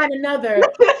trying to find another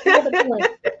point.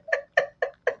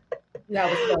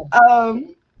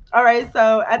 All right,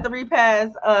 so at the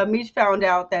repass, Meech found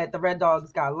out that the Red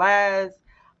Dogs got Laz.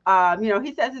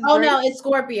 He says his no, it's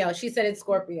Scorpio. She said it's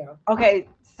Scorpio. Okay,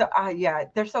 so yeah,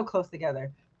 they're so close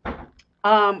together.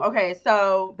 Okay,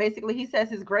 so basically he says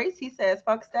his grace, he says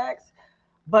fuck Stacks,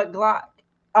 but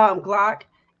Glock,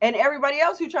 and everybody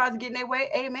else who tries to get in their way,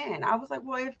 amen. I was like,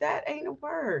 well, if that ain't a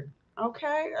word,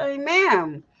 okay,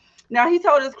 amen. Now he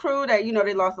told his crew that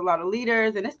they lost a lot of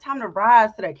leaders and it's time to rise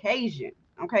to the occasion.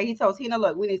 Okay, he told Tina,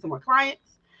 look, we need some more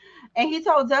clients. And he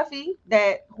told Duffy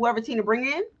that whoever Tina bring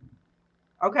in,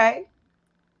 okay,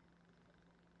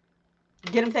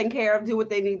 get them taken care of, do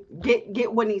what they need,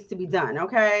 get what needs to be done,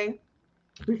 okay,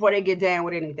 before they get down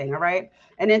with anything, all right?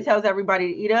 And then tells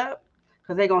everybody to eat up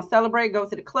because they're going to celebrate, go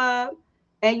to the club,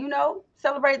 and,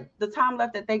 celebrate the time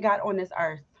left that they got on this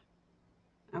earth,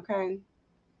 okay?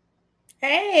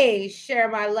 Hey, share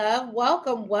my love.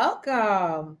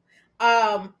 Welcome.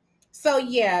 So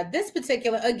yeah, this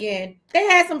particular, again, they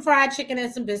had some fried chicken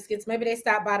and some biscuits. Maybe they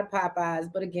stopped by the Popeyes,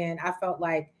 but again, I felt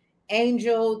like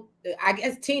Angel, I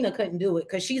guess Tina couldn't do it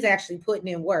because she's actually putting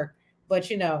in work. But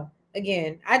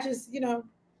again, I just,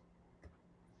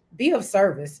 be of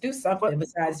service. Do something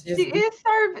besides just. She is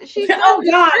serving. She's oh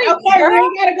God! Okay,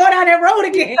 we gotta go down that road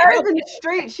again. Serving the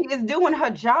streets. She is doing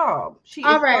her job. She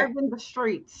is serving the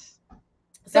streets.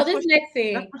 So this next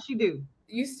thing, that's what she do.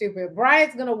 You stupid.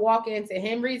 Brian's gonna walk into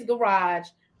Henri's garage,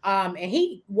 and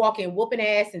he walking whooping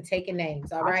ass and taking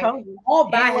names. All right, all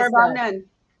by himself.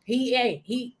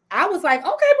 I was like,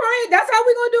 okay, Brian, that's how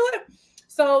we gonna do it.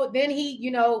 So then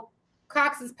he,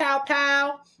 cocks his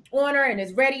pow on her and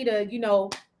is ready to,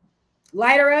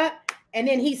 light her up. And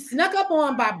then he snuck up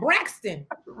on by Braxton,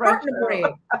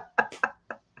 Bread,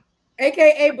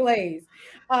 aka Blaze.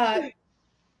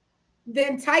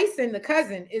 Then Tyson, the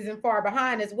cousin, isn't far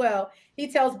behind as well.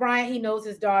 He tells Brian he knows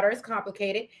his daughter is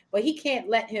complicated, but he can't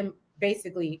let him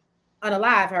basically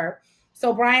unalive her.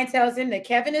 So Brian tells him that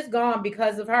Kevin is gone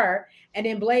because of her. And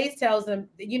then Blaze tells him,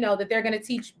 that they're going to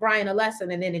teach Brian a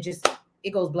lesson. And then it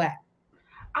goes black.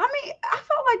 I mean, I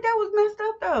felt like that was messed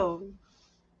up, though.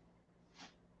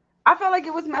 I felt like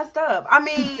it was messed up. I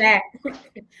mean, Jack.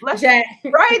 Right?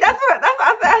 That's what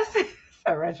I said.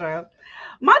 So retro.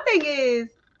 My thing is,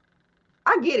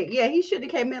 I get it. Yeah, he should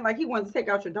have came in like he wanted to take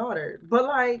out your daughter. But,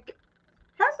 like,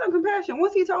 have some compassion.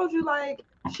 Once he told you, like,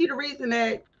 she the reason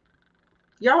that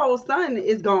your whole son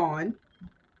is gone.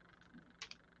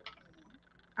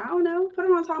 I don't know. Put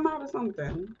him on timeout or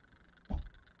something.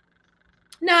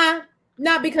 Nah,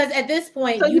 because at this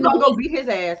point, so you gonna go beat his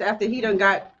ass after he done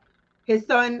got his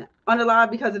son unalive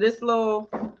because of this little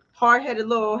hard-headed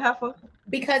little heifer?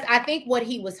 Because I think what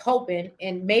he was hoping,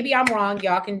 and maybe I'm wrong,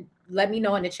 y'all can let me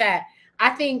know in the chat. I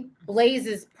think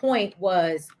Blaze's point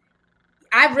was,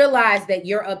 I realize that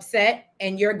you're upset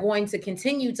and you're going to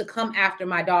continue to come after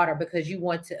my daughter because you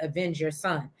want to avenge your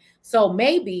son. So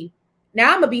maybe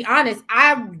now I'm gonna be honest.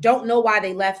 I don't know why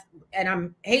they left, and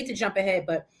I'm hate to jump ahead,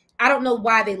 but I don't know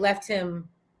why they left him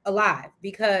alive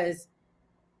because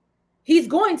he's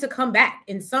going to come back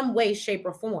in some way, shape,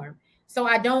 or form. So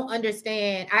I don't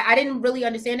understand. I didn't really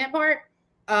understand that part.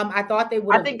 I thought they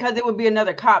would. I think because it would be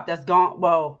another cop that's gone.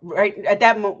 Well, right at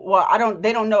that moment, well, I don't.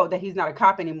 They don't know that he's not a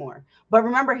cop anymore. But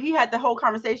remember, he had the whole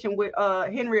conversation with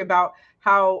Henri about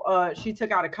how she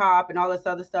took out a cop and all this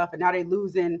other stuff, and now they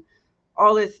losing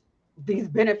all these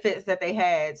benefits that they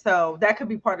had. So that could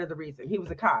be part of the reason he was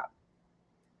a cop.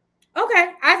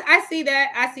 Okay, I see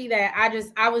that. I see that.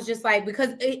 I was just like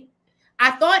because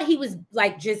I thought he was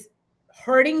like just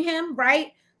hurting him,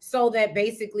 right? So that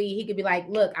basically he could be like,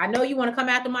 look, I know you want to come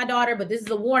after my daughter, but this is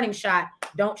a warning shot.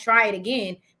 Don't try it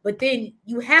again. But then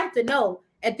you have to know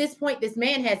at this point, this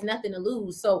man has nothing to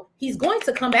lose. So he's going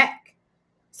to come back.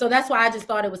 So that's why I just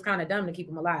thought it was kind of dumb to keep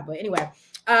him alive. But anyway,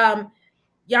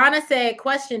 Yana said,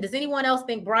 question, does anyone else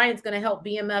think Brian's going to help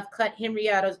BMF cut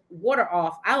Henrietta's water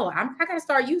off? Oh, I got to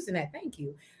start using that. Thank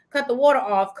you. Cut the water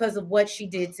off because of what she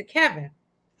did to Kevin.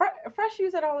 Fresh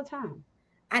use it all the time.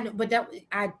 I know, but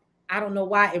I don't know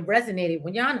why it resonated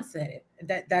when Yana said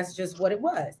it. That's just what it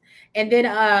was. And then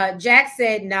Jack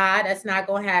said, nah, that's not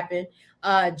going to happen.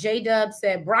 J-Dub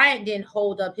said, Brian didn't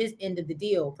hold up his end of the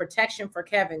deal. Protection for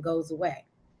Kevin goes away.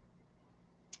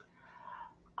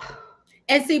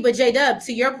 And see, but J-Dub,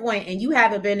 to your point, and you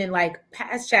haven't been in like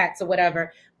past chats or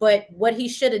whatever, but what he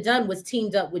should have done was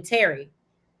teamed up with Terry.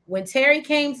 When Terry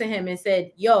came to him and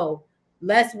said, yo,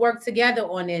 let's work together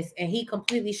on this, and he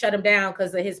completely shut him down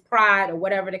because of his pride or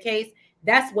whatever the case,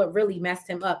 that's what really messed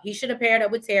him up. He should have paired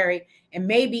up with Terry and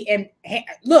maybe, and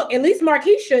look, at least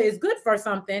Markeisha is good for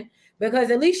something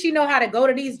because at least she know how to go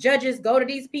to these judges, go to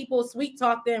these people, sweet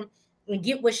talk them, and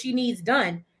get what she needs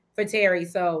done for Terry.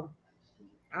 So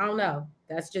I don't know.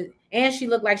 That's just, and she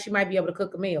looked like she might be able to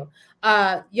cook a meal.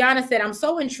 Yana said, I'm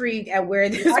so intrigued at where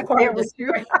this part of the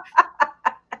story,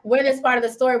 where this part of the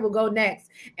story will go next.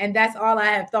 And that's all I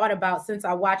have thought about since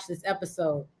I watched this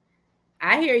episode.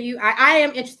 I hear you. I am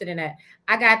interested in that.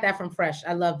 I got that from Fresh.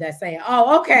 I love that saying.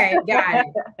 Oh, okay. Got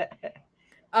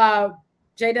it.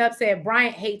 J-Dub said,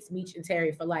 Bryant hates Meech and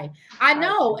Terry for life. I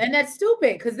know. And that's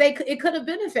stupid because it could have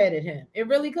benefited him. It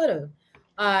really could have.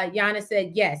 Yana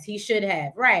said, yes, he should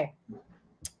have. Right.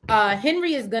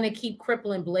 Henri is going to keep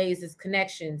crippling Blaze's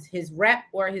connections, his rep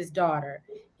or his daughter.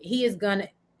 He is going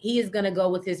to go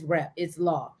with his rep. It's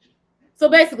law. So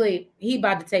basically, he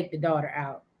about to take the daughter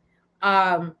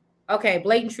out. Okay,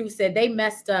 Blatant Truth said they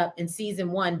messed up in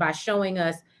season 1 by showing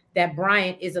us that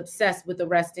Bryant is obsessed with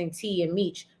arresting T and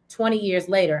Meech. 20 years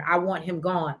later, I want him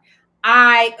gone.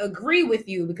 I agree with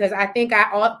you because I think I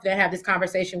ought to have this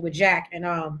conversation with Jack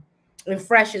and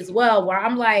Fresh as well, where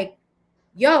I'm like,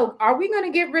 yo, are we going to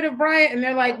get rid of Bryant? And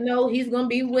they're like, no, he's going to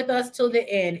be with us till the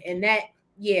end. And that,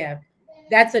 yeah,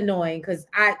 that's annoying because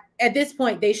at this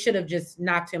point, they should have just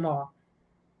knocked him off.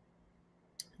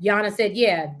 Yana said,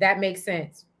 yeah, that makes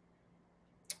sense.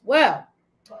 Well,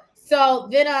 so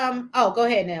then, go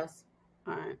ahead, Nels.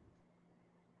 All right.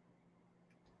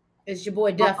 It's your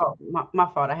boy Duff. My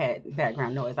fault. I had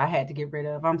background noise I had to get rid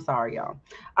of. I'm sorry, y'all.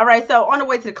 All right. So on the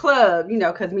way to the club,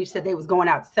 because Meech said they was going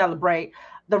out to celebrate,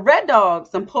 the Red Dogs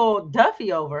pulled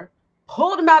Duffy over,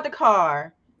 pulled him out the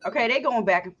car. Okay, they going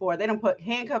back and forth. They done put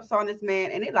handcuffs on this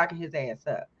man and they locking his ass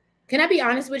up. Can I be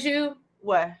honest with you?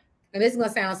 What? And this is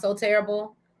gonna sound so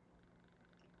terrible.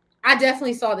 I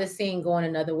definitely saw this scene going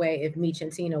another way if Meech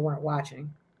and Tina weren't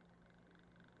watching.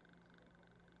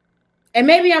 And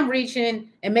maybe I'm reaching,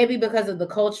 and maybe because of the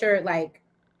culture, like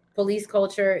police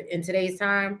culture in today's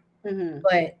time. Mm-hmm.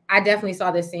 But I definitely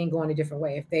saw this scene going a different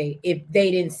way if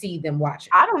they didn't see them watching.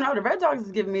 I don't know. The Red Dogs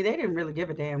is giving me, they didn't really give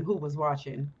a damn who was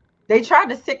watching. They tried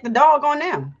to sick the dog on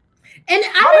them. And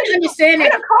I don't understand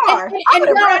it.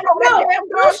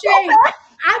 No shame.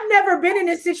 I've never been in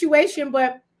this situation,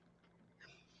 but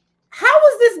how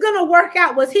was this gonna work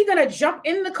out? Was he gonna jump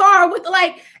in the car with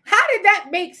how did that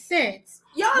make sense?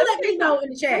 Y'all let me know in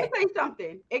the chat. Let me say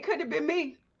something. It couldn't have been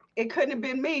me. It couldn't have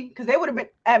been me because they would have been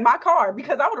at my car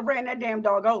because I would have ran that damn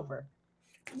dog over.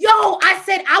 Yo, I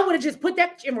said I would have just put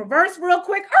that in reverse real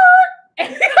quick.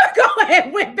 And go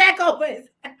ahead, went back over his.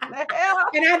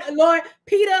 And Lord,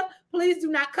 Peter, please do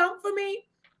not come for me.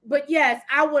 But yes,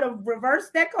 I would have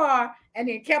reversed that car and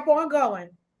then kept on going.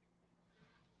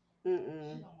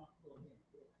 Mm-mm.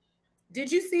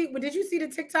 Did you see the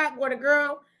TikTok where the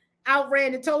girl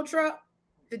outran the tow truck?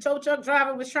 the tow truck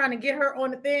driver was trying to get her on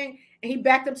the thing, and he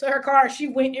backed up to her car. She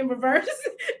went in reverse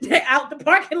out the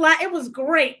parking lot. It was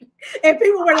great, and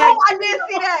people were like, "Oh, I did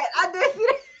see that. I did see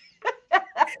that."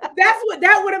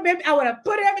 That would have been. I would have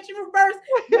put it in reverse,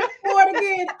 for it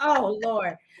again. Oh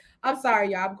Lord, I'm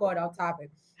sorry, y'all. I'm going off topic.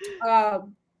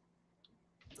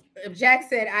 Jack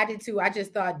said, I did too. I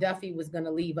just thought Duffy was gonna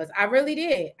leave us. I really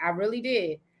did.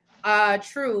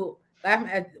 True.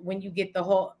 When you get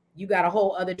you got a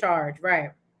whole other charge,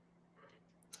 right?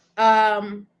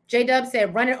 J Dub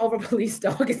said, running over police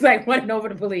dog. It's like running over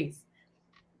the police.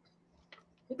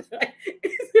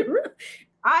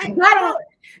 I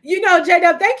don't. J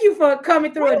Dub, thank you for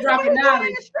coming through and dropping knowledge.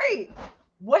 In the street?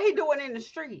 What he doing in the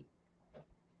street?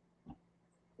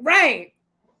 Right.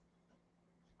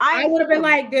 I would have been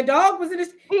like, the dog was in the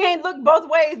street. He ain't looked both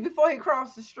ways before he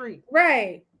crossed the street.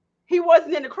 Right. He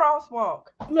wasn't in the crosswalk.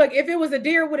 Look, if it was a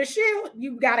deer with a shield,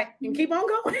 you got it and keep on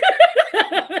going.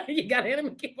 You got to hit him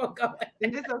and keep on going.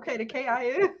 Is this okay to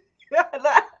KIN?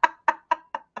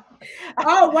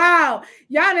 Oh, wow.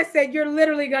 Yana said you're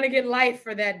literally going to get life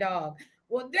for that dog.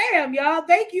 Well, damn, y'all.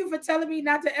 Thank you for telling me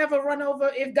not to ever run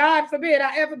over. If God forbid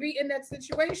I ever be in that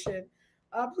situation.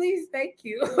 Please, thank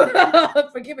you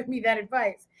for giving me that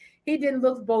advice. He didn't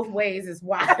look both ways. It's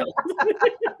wild.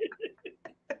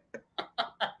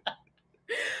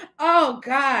 Oh,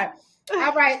 God.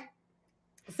 All right.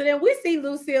 So then we see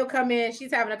Lucille come in.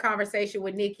 She's having a conversation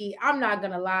with Nikki. I'm not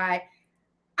going to lie.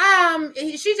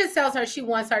 She just tells her she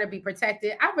wants her to be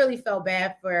protected. I really felt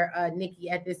bad for Nikki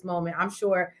at this moment. I'm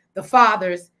sure the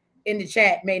fathers in the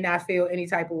chat may not feel any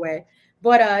type of way.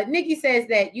 But Nikki says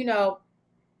that,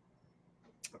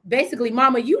 basically,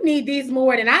 Mama, you need these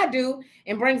more than I do,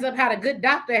 and brings up how the good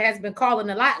doctor has been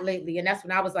calling a lot lately. And that's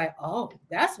when I was like, oh,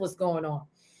 that's what's going on.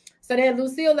 So then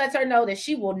Lucille lets her know that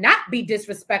she will not be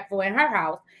disrespectful in her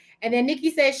house. And then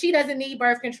Nikki says she doesn't need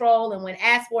birth control. And when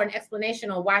asked for an explanation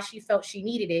on why she felt she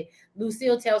needed it,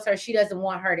 Lucille tells her she doesn't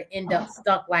want her to end up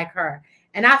stuck like her.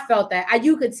 And I felt that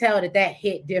you could tell that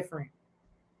hit different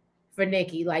for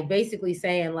Nikki, like basically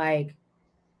saying like,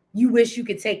 you wish you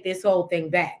could take this whole thing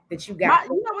back that you got.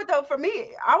 You know what though? For me,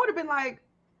 I would have been like,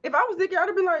 if I was Nikki, I'd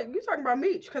have been like, you talking about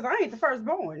Meech because I ain't the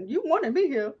firstborn. You wanted me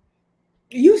here.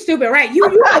 You stupid, right? You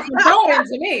are controlling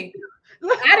to me.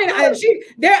 I didn't.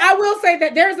 I will say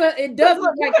that it does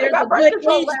look like there's a good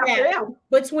age gap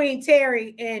between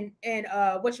Terry and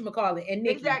whatchamacallit and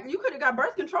Nikki. Exactly. You could have got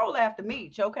birth control after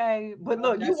Meech, okay? But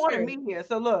look, you wanted me here,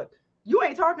 so look, you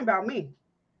ain't talking about me.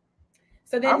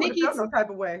 So then Nikki felt some type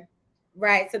of way.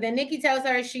 Right. So then Nikki tells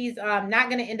her she's not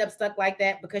going to end up stuck like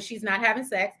that because she's not having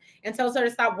sex, and tells her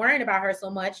to stop worrying about her so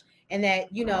much, and that,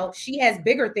 she has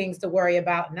bigger things to worry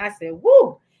about. And I said,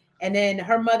 woo. And then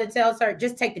her mother tells her,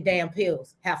 just take the damn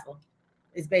pills, heifer,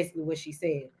 is basically what she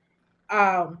said.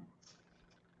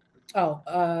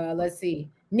 Let's see.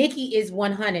 Nikki is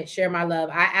 100. Share my love.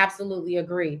 I absolutely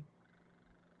agree.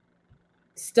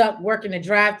 Stuck working a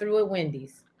drive-through at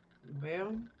Wendy's.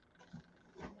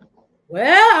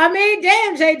 Well, I mean,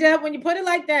 damn, J-Dub, when you put it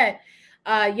like that.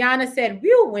 Yana said,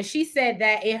 whew, when she said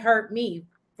that, it hurt me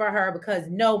for her because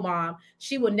no, Mom,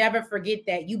 she will never forget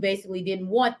that you basically didn't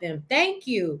want them. Thank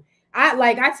you.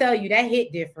 I tell you, that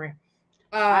hit different.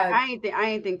 I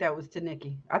ain't think that was to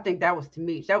Nikki. I think that was to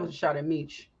Meech. That was a shot at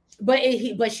Meech. But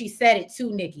she said it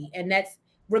to Nikki, and that's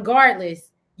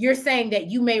regardless. You're saying that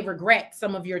you may regret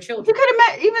some of your children. You could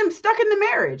have even stuck in the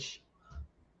marriage.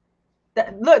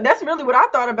 Look, that's really what I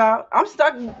thought about. I'm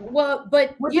stuck. Well,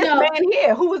 but with this man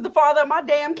here, who was the father of my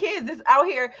damn kids, is out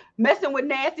here messing with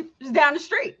Nancy just down the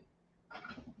street,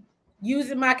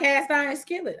 using my cast iron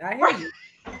skillet. I hear you.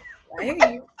 I hear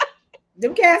you.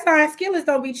 Them cast iron skillets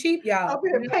don't be cheap, y'all. Up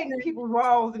here painting people's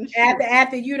walls and shit.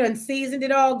 After you done seasoned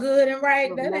it all good and right.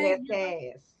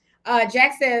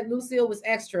 Jack said Lucille was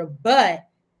extra, but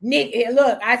Nick,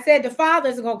 look, I said the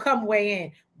fathers are gonna come way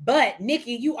in. But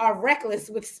Nikki, you are reckless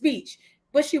with speech.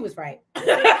 But she was right.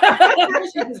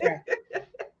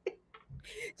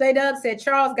 J-Dub said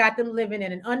Charles got them living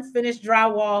in an unfinished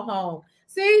drywall home.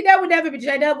 See, that would never be.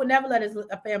 J-Dub would never let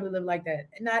a family live like that.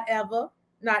 Not ever.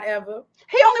 Not ever.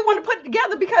 He only wanted to put it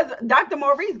together because Dr.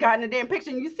 Maurice got in the damn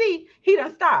picture, and you see, he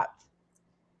done stopped.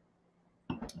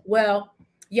 Well,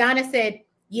 Yana said,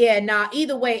 yeah, nah,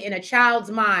 either way, in a child's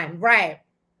mind, right,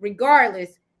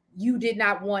 regardless, you did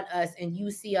not want us, and you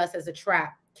see us as a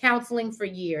trap. Counseling for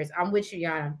years. I'm with you,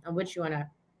 Yana. I'm with you on that.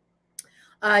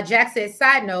 Jack says,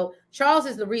 side note, Charles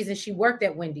is the reason she worked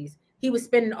at Wendy's. He was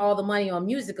spending all the money on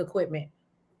music equipment.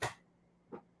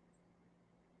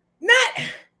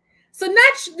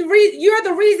 You're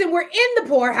the reason we're in the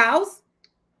poorhouse.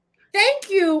 Thank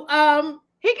you,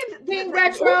 He can King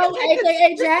Retro,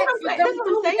 aka Jack, that's what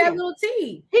I'm saying. That little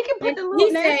T. He can put the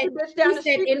little nasty bitch down the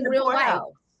street in the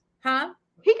poorhouse. Huh?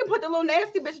 He can put the little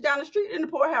nasty bitch down the street in the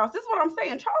poorhouse. This is what I'm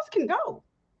saying. Charles can go.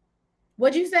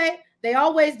 What'd you say? They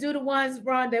always do the ones,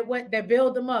 Ron, that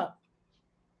build them up.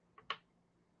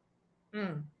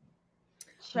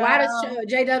 Why does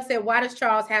J-Dub said, why does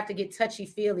Charles have to get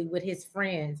touchy-feely with his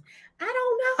friends? I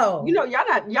don't know. You know,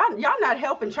 y'all not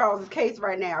helping Charles's case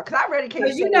right now. Because I already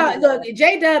can't. You know, look,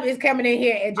 J-Dub is coming in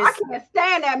here and just, I can't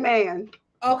stand that man.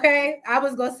 Okay. I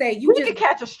was gonna say we just can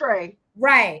catch a stray.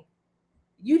 Right.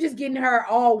 You just getting her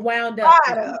all wound up.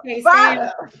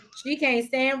 She can't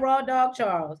stand Raw Dog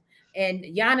Charles. And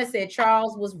Yana said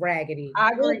Charles was raggedy.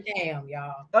 I agree. Damn,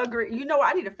 y'all. Agree. You know,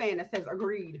 I need a fan that says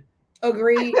agreed.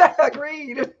 Agreed.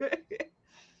 Agreed.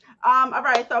 All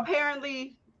right. So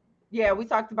apparently, yeah, we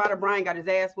talked about it. Brian got his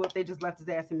ass whooped. They just left his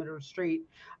ass in the middle of the street.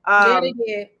 Yeah, they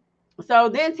did. So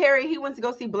then Terry, he went to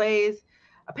go see Blaze.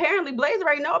 Apparently, Blaze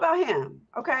already know about him.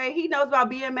 Okay. He knows about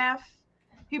BMF.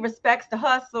 He respects the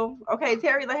hustle. Okay.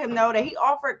 Terry let him know that he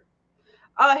offered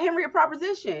Henri a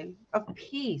proposition of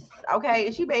peace. Okay.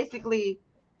 And she basically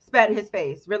spat in his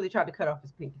face, really tried to cut off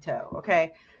his pinky toe.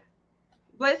 Okay.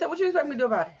 Blaze said, what you expect me to do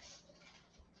about it?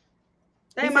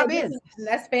 That ain't my business.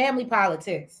 That's family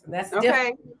politics. That's okay.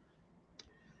 Different.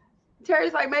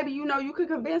 Terry's like, maybe you could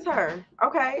convince her.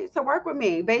 Okay, so work with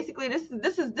me. Basically, this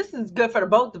is good for the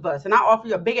both of us, and I offer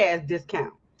you a big ass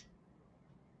discount.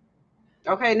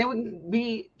 Okay, and then we can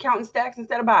be counting stacks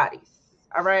instead of bodies.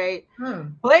 All right.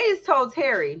 Blaze told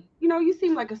Terry, you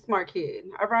seem like a smart kid.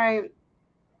 All right,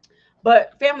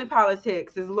 but family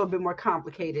politics is a little bit more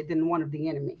complicated than one of the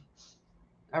enemy.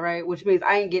 All right, which means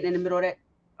I ain't getting in the middle of that.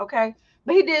 Okay,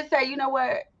 but he did say, you know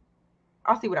what?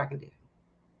 I'll see what I can do.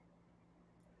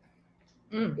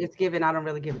 It's given. I don't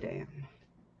really give a damn.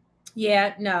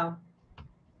 Yeah, no.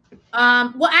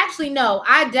 Well, actually, no.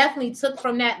 I definitely took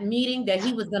from that meeting that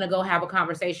he was gonna go have a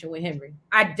conversation with Henri.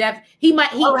 He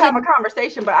could have a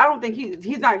conversation, but I don't think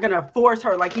he's not gonna force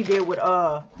her like he did with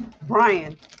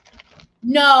Brian.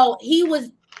 No, he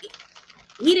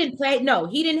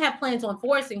didn't have plans on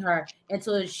forcing her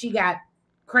until she got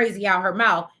crazy out her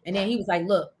mouth, and then he was like,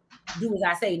 "Look, do as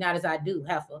I say, not as I do,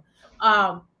 heifer."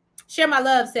 Share My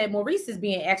Love said Maurice is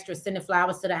being extra, sending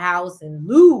flowers to the house, and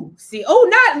Lucille,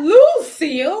 not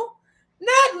Lucille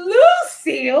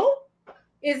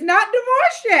is not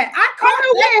divorced yet.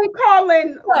 I ain't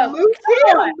calling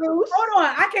Lucille. Hold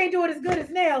on, I can't do it as good as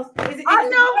Nails. Is it the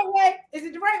right way? Is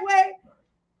it the right way?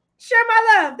 Share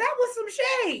My Love, that was some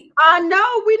shade. I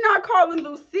know we're not calling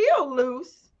Lucille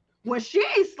loose when she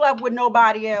ain't slept with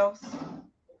nobody else.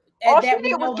 All she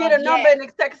did was get a number and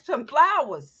expect some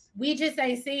flowers. We just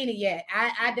ain't seen it yet.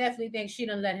 I definitely think she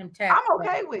done let him tap. I'm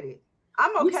okay with it.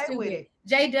 I'm okay with it.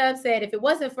 J-Dub said if it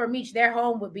wasn't for Meech, their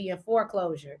home would be in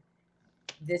foreclosure.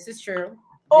 This is true.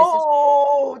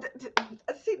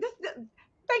 See this.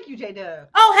 Thank you, J-Dub.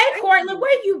 Oh, hey, Cortland,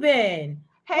 where you been?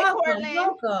 Hey, Cortland.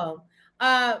 Welcome.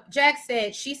 Jack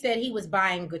said she said he was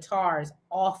buying guitars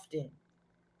often.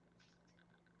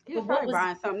 He was probably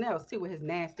buying something else too with his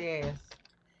nasty ass.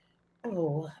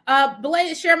 Oh,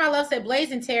 Blaze, Share My Love said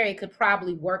Blaze and Terry could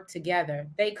probably work together.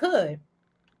 They could.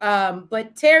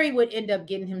 But Terry would end up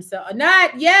getting himself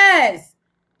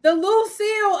the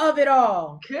Lucille of it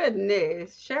all.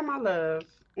 Goodness, Share My Love.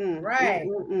 Right.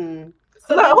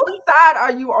 So whose side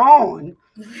are you on?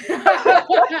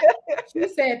 She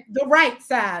said the right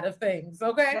side of things.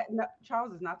 Okay. No,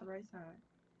 Charles is not the right side.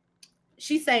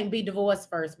 She's saying be divorced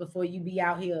first before you be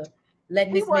out here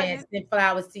letting this man send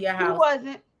flowers to your house. He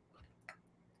wasn't.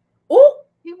 Oh,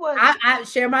 he was. I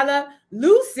Share My Love.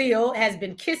 Lucille has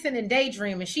been kissing and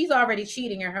daydreaming. She's already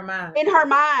cheating in her mind. In her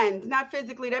mind, not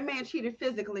physically. That man cheated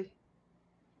physically.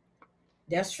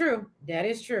 That's true. That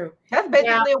is true. That's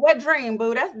basically a wet dream,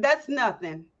 boo. That's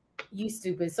nothing. You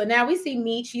stupid. So now we see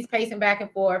Meech. He's pacing back and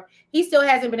forth. He still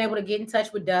hasn't been able to get in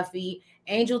touch with Duffy.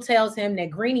 Angel tells him that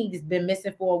Greenie's been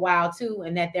missing for a while too,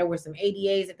 and that there were some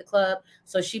ADAs at the club.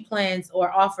 So she plans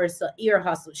or offers to ear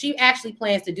hustle. She actually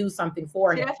plans to do something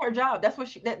for him. That's her job. That's what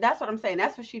I'm saying.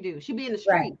 That's what she do. She be in the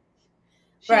street.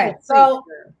 Right. So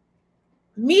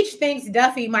Meech thinks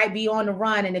Duffy might be on the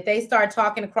run, and if they start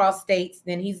talking across states,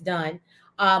 then he's done.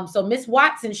 So Miss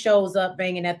Watson shows up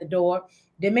banging at the door,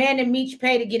 demanding Meech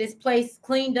pay to get his place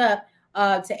cleaned up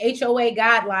to HOA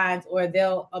guidelines, or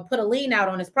they'll put a lien out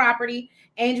on his property.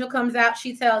 Angel comes out.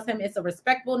 She tells him it's a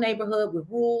respectable neighborhood with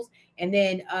rules. And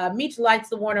then Meech lights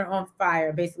the water on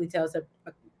fire, basically tells her,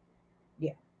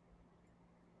 yeah,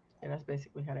 that's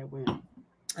basically how that went.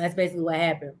 That's basically what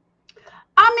happened.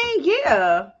 I mean,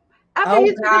 yeah, After Oh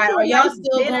he's been God, to are a y'all nice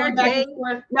still dinner going back and date.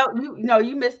 forth? No,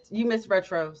 you missed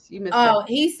retros. You missed Oh, retros.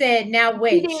 he said, now She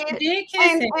wait, she did, did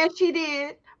kiss him. and she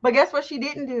did. But guess what? She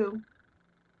didn't do.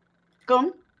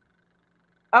 Come,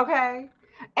 okay.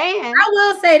 And I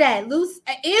will say that, Luce,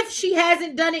 if she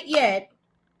hasn't done it yet,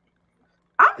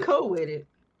 I'm cool with it.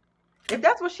 If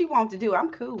that's what she wants to do,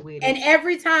 I'm cool with and it.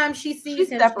 every time she sees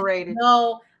She's him, she says, separated,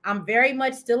 no, I'm very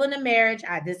much still in a marriage.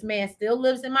 This man still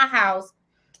lives in my house.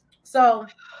 So,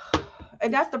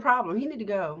 and that's the problem. He need to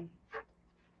go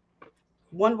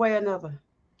one way or another.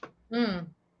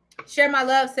 Share My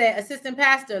Love said, Assistant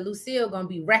Pastor Lucille gonna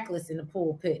be reckless in the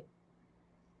pulpit.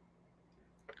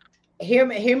 Hear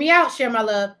me out, Share My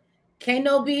Love. Can't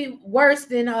no be worse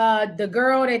than the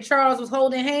girl that Charles was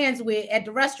holding hands with at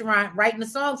the restaurant, writing a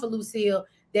song for Lucille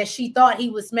that she thought he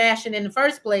was smashing in the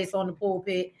first place on the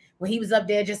pulpit when he was up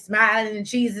there just smiling and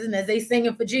cheesing as they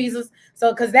singing for Jesus.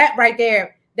 So, because that right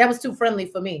there, that was too friendly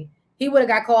for me. He would have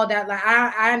got called out. Like,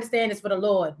 I understand it's for the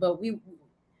Lord, but we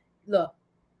look,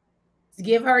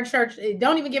 give her a church.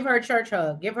 Don't even give her a church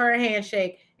hug. Give her a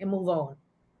handshake and move on.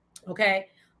 Okay.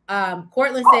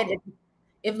 Cortland said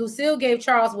if Lucille gave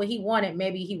Charles what he wanted,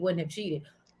 maybe he wouldn't have cheated.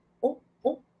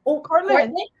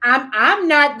 Cortland, I'm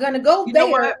not gonna go you there.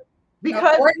 Know what?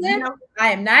 Because Cortland,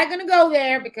 I am not gonna go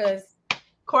there because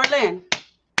Cortland,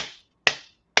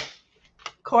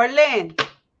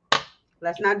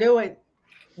 let's not do it.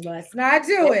 Let's not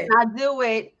do it. Not do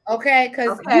it. Okay,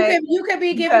 because you could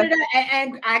be giving it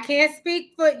and I can't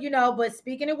speak for but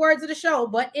speaking in words of the show,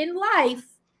 but in life,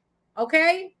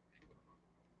 okay,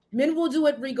 men will do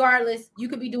it regardless. You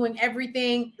could be doing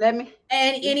everything and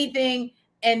anything,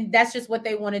 and that's just what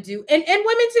they want to do, and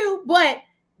women too. But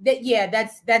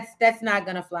that's not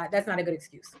gonna fly. That's not a good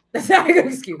excuse. That's not a good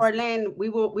excuse. Orlando, we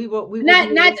will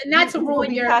not to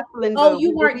ruin your.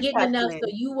 You weren't getting enough, so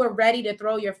you were ready to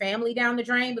throw your family down the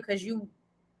drain because you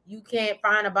can't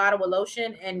find a bottle of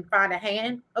lotion and find a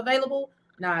hand available.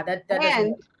 Nah, that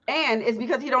doesn't. And it's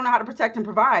because he don't know how to protect and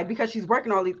provide because she's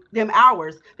working all them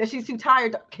hours that she's too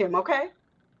tired. Kim, okay?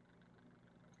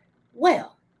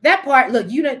 Well, that part. Look,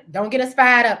 you don't get us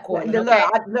fired up, Cortland. Okay?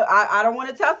 I don't want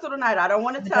to tussle tonight. I don't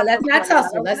want to tussle. Let's not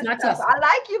tussle. Let's not tussle. I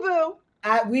like you, boo.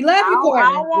 We love you,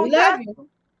 Cortland. We love you.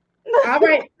 All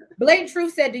right. Blatant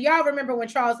Truth said, do y'all remember when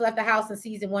Charles left the house in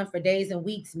season 1 for days and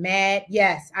weeks mad?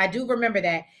 Yes, I do remember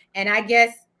that. And I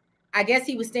guess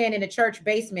he was staying in the church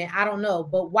basement. I don't know.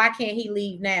 But why can't he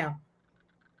leave now?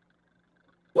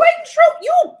 Blatant Truth,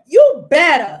 you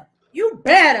better. You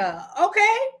better.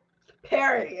 Okay?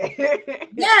 Period.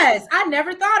 Yes, I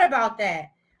never thought about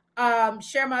that.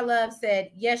 Share My Love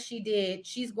said, yes, she did.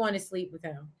 She's going to sleep with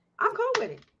him. I'm cool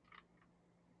with it.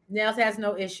 Nels has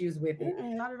no issues with it.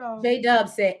 Not at all. J-Dub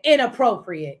said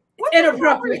inappropriate. What's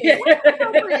inappropriate?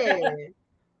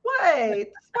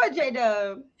 What,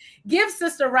 J-Dub? Give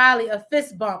Sister Riley a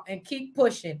fist bump and keep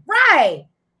pushing. Right.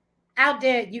 Out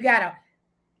there, you gotta.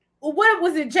 What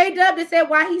was it, J-Dub that said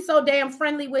why he's so damn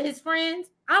friendly with his friends?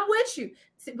 I'm with you.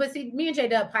 But see, me and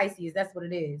J-Dub Pisces, that's what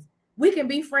it is. We can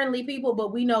be friendly people,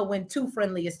 but we know when too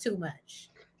friendly is too much.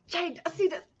 See,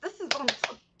 this is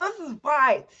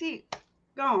why. See,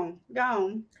 go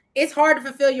on. It's hard to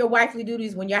fulfill your wifely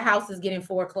duties when your house is getting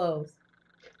foreclosed.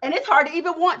 And it's hard to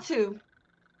even want to.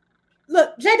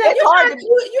 Look, J-Dub, you trying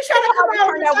to come out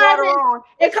turn that water on.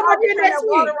 It's hard to turn that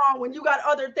water on when you got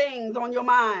other things on your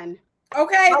mind.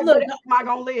 Okay, look, am I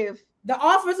gonna live? The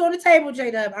offer's on the table,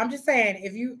 J-Dub. I'm just saying,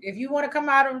 if you want to come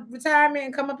out of retirement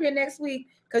and come up here next week,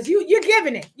 because you're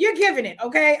giving it.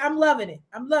 Okay, I'm loving it.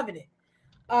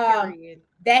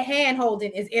 That hand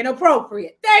holding is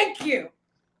inappropriate. Thank you.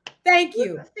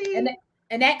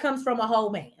 And that comes from a whole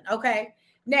man. Okay,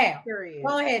 now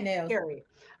go ahead, Nels. Period.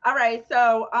 All right,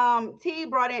 so T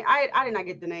brought in. I did not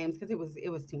get the names because it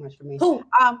was too much for me. Who?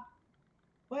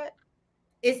 What?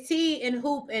 It's T and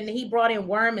Hoop, and he brought in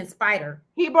Worm and Spider.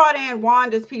 He brought in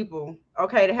Wanda's people,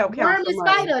 okay, to help count. Worm and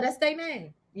Spider, that's their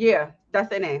name. Yeah, that's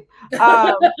their name.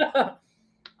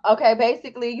 Okay,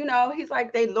 basically, he's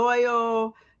like they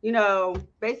loyal.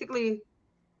 Basically,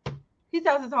 he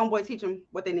tells his homeboy teach them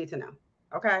what they need to know.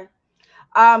 Okay.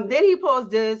 Then he pulls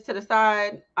Diz to the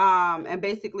side, and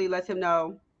basically lets him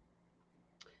know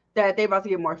that they about to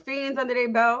get more fiends under their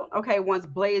belt. Okay, once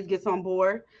Blaze gets on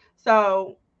board,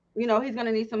 so. He's going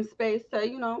to need some space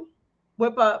to,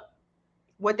 whip up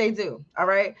what they do. All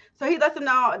right. So he lets them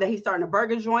know that he's starting a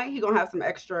burger joint. He's going to have some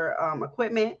extra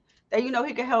equipment that, he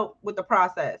can help with the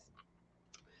process.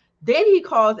 Then he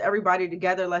calls everybody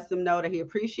together, lets them know that he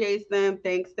appreciates them,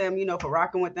 thanks them, for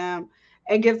rocking with them,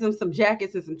 and gives them some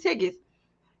jackets and some tickets.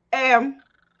 And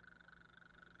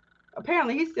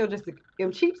Apparently, he's still just a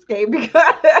cheapskate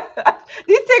because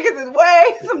these tickets is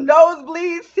way some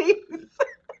nosebleed seats.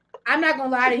 I'm not gonna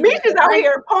lie to you. Meech is out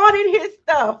here pawning his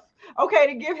stuff, okay,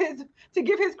 to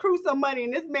give his crew some money,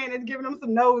 and this man is giving them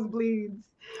some nosebleeds.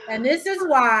 And this is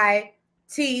why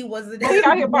T was the he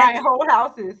out here buying whole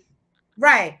houses.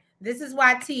 Right. This is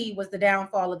why T was the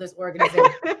downfall of this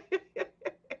organization.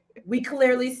 We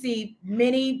clearly see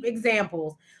many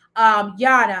examples.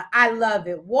 Yana, I love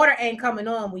it. Water ain't coming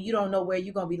on when you don't know where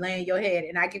you're gonna be laying your head.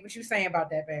 And I get what you're saying about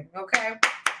that, baby. Okay.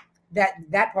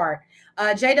 That part.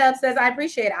 J-Dub says, I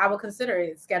appreciate it. I will consider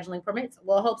it. Scheduling permits.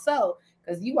 Well, hope so,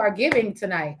 because you are giving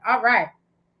tonight. All right.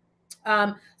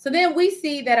 So then we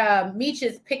see that Meech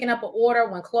is picking up an order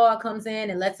when Claude comes in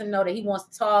and lets him know that he wants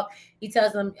to talk. He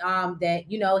tells him that,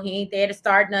 you know, he ain't there to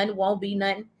start nothing, won't be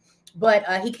nothing. But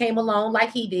he came alone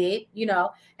like he did, you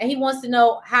know, and he wants to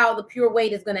know how the pure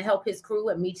weight is going to help his crew.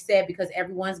 And Meech said, because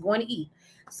everyone's going to eat.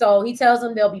 So he tells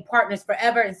them they'll be partners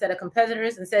forever instead of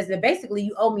competitors, and says that basically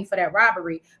you owe me for that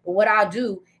robbery. But what I'll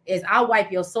do is I'll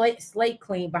wipe your slate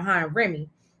clean behind Remi.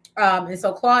 And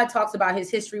so Claude talks about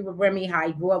his history with Remi, how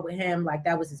he grew up with him, like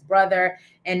that was his brother,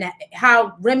 and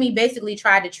how Remi basically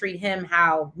tried to treat him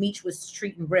how Meech was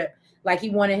treating Rip. Like he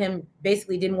wanted him,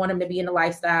 basically didn't want him to be in the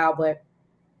lifestyle, but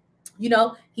you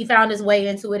know, he found his way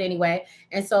into it anyway.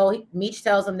 And so Meech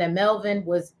tells him that Melvin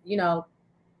was, you know,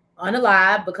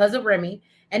 unalive because of Remi,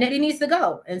 and that he needs to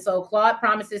go. And so Claude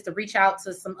promises to reach out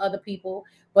to some other people,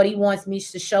 but he wants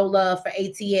Meech to show love for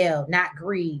ATL, not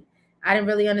greed. I didn't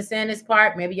really understand this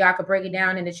part. Maybe y'all could break it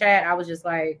down in the chat. I was just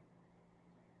like,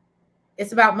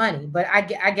 it's about money. But I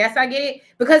guess I get it.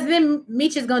 Because then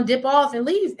Meech is going to dip off and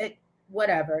leave it.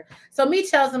 Whatever. So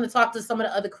Meech tells him to talk to some of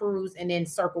the other crews and then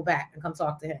circle back and come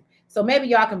talk to him. So maybe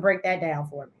y'all can break that down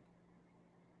for me.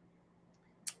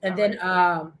 And then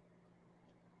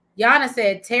Yana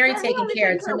said, Terry taking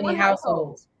care of too many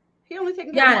households. He only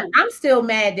taking care of I'm still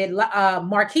mad that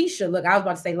Markeisha, look, I was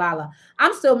about to say Lala.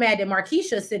 I'm still mad that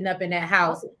Markeisha sitting up in that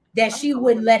house that she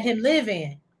wouldn't let him live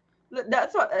in.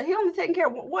 That's what he only taking care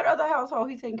of. What other household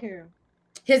he taking care of?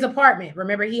 His apartment.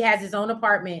 Remember, he has his own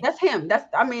apartment. That's him. That's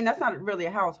not really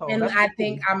a household. And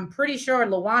I'm pretty sure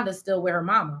LaWanda's still with her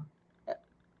mama.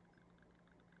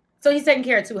 So he's taking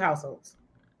care of two households.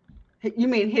 You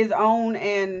mean his own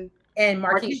and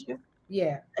Markeisha?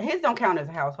 Yeah. His don't count as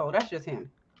a household. That's just him.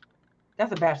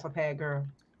 That's a bachelor pad girl.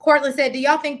 Cortland said, do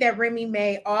y'all think that Remi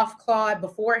may off Claude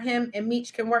before him and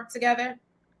Meech can work together?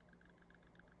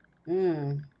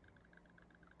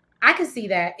 I can see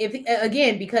that. If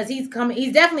again, because he's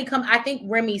definitely come. I think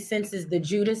Remi senses the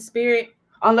Judas spirit.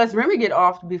 Unless Remi get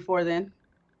off before then.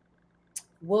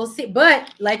 We'll see.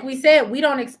 But like we said, we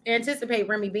don't anticipate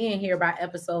Remi being here by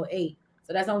episode 8.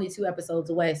 So that's only 2 episodes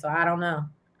away. So I don't know.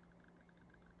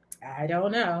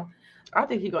 I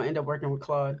think he's going to end up working with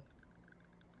Claude.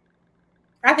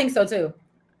 I think so too.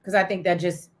 Because I think that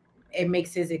it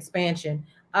makes his expansion.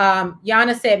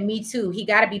 Yana said, me too. He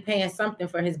got to be paying something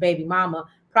for his baby mama.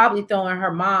 Probably throwing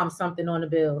her mom something on the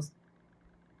bills.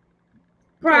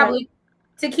 Probably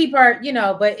to keep her, you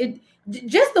know, but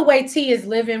just the way T is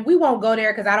living, we won't go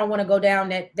there because I don't want to go down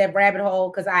that rabbit hole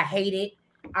because I hate it.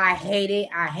 I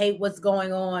hate what's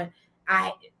going on.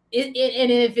 And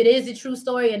if it is a true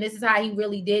story and this is how he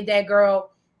really did that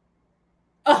girl,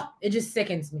 it just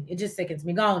sickens me.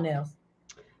 Go on, Nels.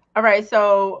 All right,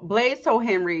 so Blaze told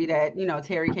Henri that, you know,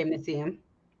 Terry came to see him.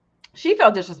 She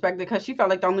felt disrespected because she felt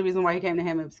like the only reason why he came to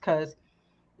him is because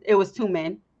it was 2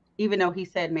 men, even though he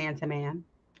said man to man.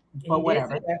 But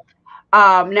whatever.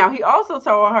 Now, he also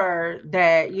told her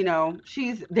that, you know,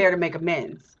 she's there to make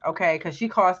amends, okay? Because she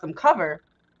caused some cover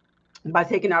by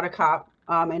taking out a cop,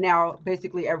 and now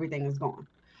basically everything is gone.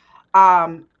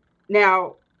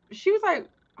 Now, she was like,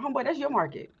 homeboy, that's your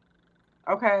market,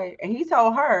 okay? And he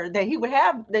told her that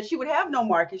she would have no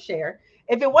market share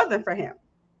if it wasn't for him.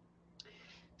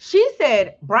 She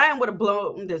said Brian would have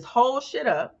blown this whole shit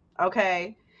up,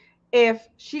 okay, if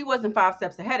she wasn't 5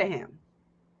 steps ahead of him.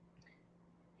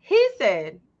 He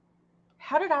said,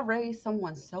 how did I raise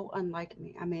someone so unlike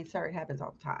me? I mean, sorry, it happens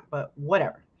all the time, but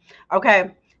whatever.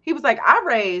 Okay. He was like, I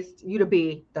raised you to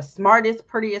be the smartest,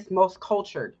 prettiest, most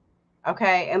cultured.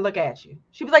 Okay. And look at you.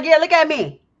 She was like, yeah, look at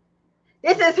me.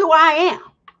 This is who I am.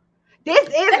 This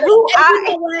is who I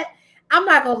am. What? I'm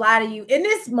not going to lie to you. In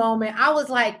this moment, I was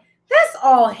like, that's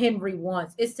all Henri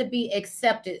wants, is to be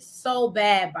accepted so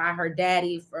bad by her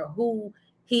daddy for who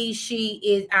she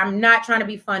is. I'm not trying to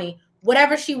be funny.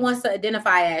 Whatever she wants to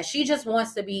identify as, she just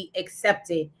wants to be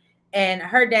accepted. And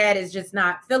her dad is just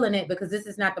not feeling it because this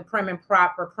is not the prim and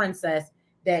proper princess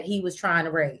that he was trying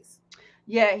to raise.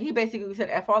 Yeah, he basically said,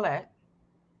 F all that.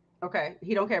 Okay,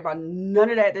 he don't care about none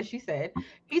of that she said.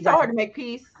 He told her to make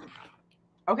peace.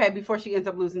 Okay, before she ends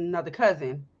up losing another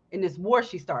cousin in this war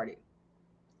she started.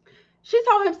 She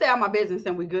told him stay out my business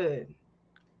and we good.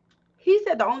 He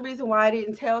said the only reason why I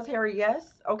didn't tell Terry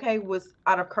yes, okay, was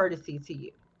out of courtesy to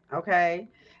you. Okay.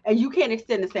 And you can't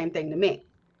extend the same thing to me.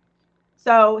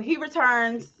 So he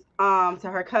returns to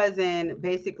her cousin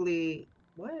basically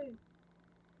what?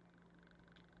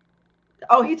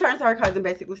 Oh, he turns to her cousin,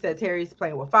 basically said Terry's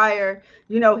playing with fire.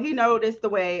 You know, he noticed the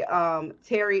way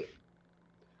Terry,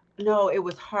 no, it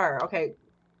was her. Okay,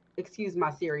 excuse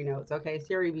my Siri notes. Okay,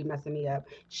 Siri be messing me up.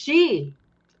 She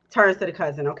turns to the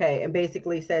cousin, okay, and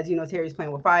basically says, you know, Terry's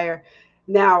playing with fire.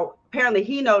 Now, apparently,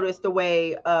 he noticed the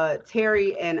way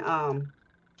Terry and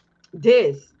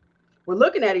Diz were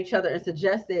looking at each other and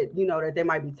suggested, you know, that they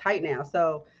might be tight now.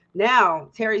 So now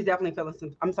Terry's definitely feeling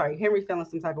some. I'm sorry, Henry feeling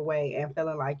some type of way and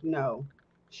feeling like, you know,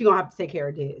 she gonna have to take care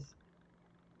of Diz.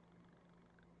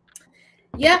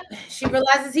 Yep, she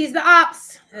realizes he's the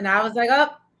ops, and I was like,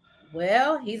 oh,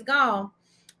 well, he's gone.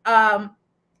 Yana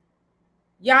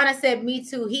said, me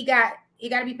too. He got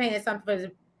to be paying something for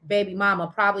his baby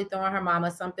mama, probably throwing her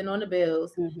mama something on the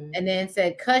bills, and then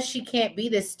said, cause she can't be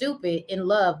this stupid in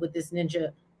love with this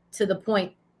ninja to the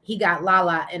point he got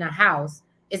Lala in a house.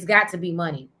 It's got to be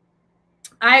money.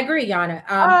 I agree, Yana.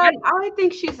 I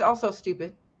think she's also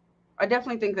stupid. I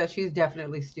definitely think that she's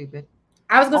definitely stupid.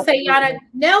 I was gonna say, Yana,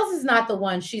 Nels is not the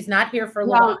one. She's not here for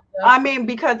long. I mean,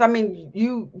 because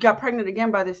you got pregnant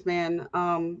again by this man.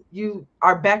 You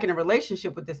are back in a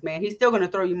relationship with this man. He's still gonna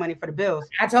throw you money for the bills.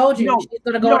 I told you, she's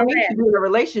gonna go. You don't need to be in a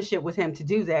relationship with him to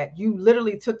do that. You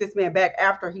literally took this man back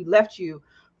after he left you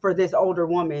for this older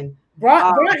woman.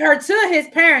 Brought her to his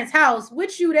parents' house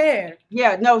with you there.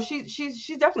 Yeah, no, she's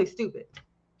definitely stupid.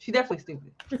 She's definitely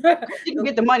stupid. She can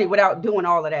get the money without doing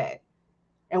all of that.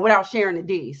 And without sharing the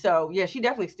D. So yeah, she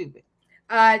definitely stupid.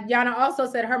 Yana also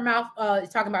said her mouth is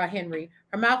talking about Henri.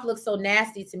 Her mouth looks so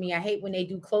nasty to me. I hate when they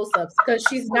do close-ups because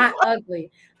she's not ugly.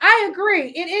 I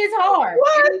agree. It is hard.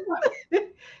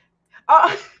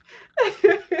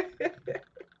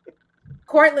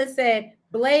 Cortland said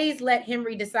Blaze let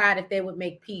Henri decide if they would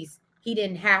make peace. He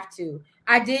didn't have to.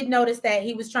 I did notice that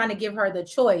he was trying to give her the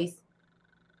choice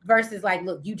versus like,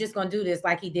 look, you just gonna do this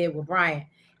like he did with Brian.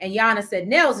 And Yana said,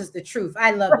 Nels is the truth. I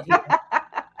love it here.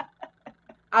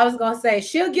 I was going to say,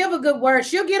 she'll give a good word.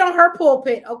 She'll get on her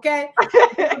pulpit, okay?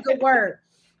 A good word.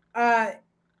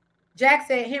 Jack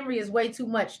said, Henri is way too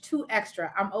much, too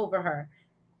extra. I'm over her.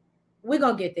 We're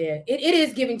going to get there. It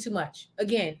is giving too much.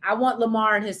 Again, I want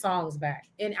Lamar and his songs back.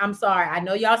 And I'm sorry. I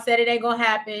know y'all said it ain't going to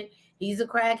happen. He's a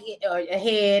crackhead or a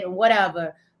head or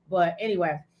whatever. But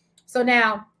anyway, so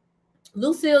now,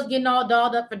 Lucille's getting all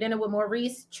dolled up for dinner with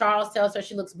Maurice. Charles tells her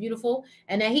she looks beautiful.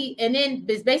 And then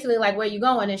it's basically like, where you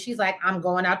going? And she's like, I'm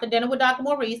going out to dinner with Dr.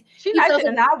 Maurice. She liked it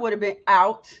and I would have been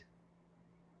out.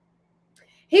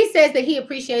 He says that he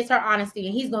appreciates her honesty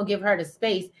and he's going to give her the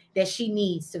space that she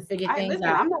needs to figure things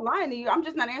out. I'm not lying to you. I'm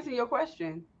just not answering your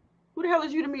question. Who the hell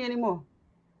is you to me anymore?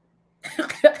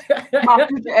 My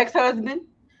future ex-husband.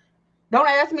 Don't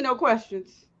ask me no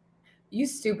questions. You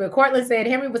stupid. Cortland said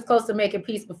Henri was close to making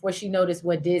peace before she noticed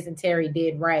what Diz and Terry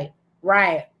did. Right.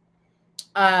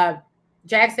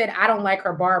 Jack said, I don't like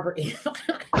her barber.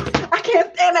 I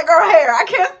can't stand that girl hair. I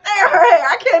can't stand her hair.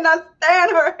 I cannot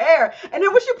stand her hair. And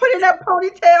then when she put in that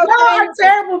ponytail. No, I'm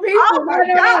terrible people. Oh my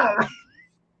God.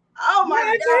 Oh my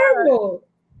God. Terrible.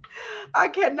 I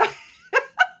cannot.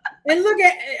 And look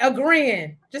at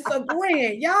agreeing. Just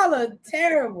agreeing. Y'all are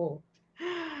terrible.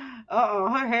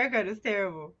 Her haircut is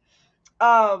terrible.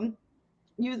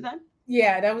 You was done?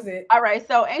 Yeah, that was it. All right,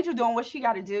 so Angel doing what she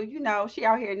got to do. You know, she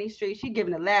out here in these streets. She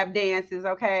giving the lap dances,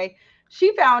 okay?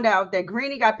 She found out that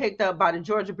Greenie got picked up by the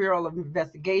Georgia Bureau of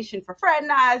Investigation for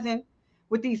fraternizing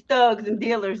with these thugs and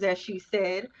dealers, as she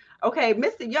said. Okay,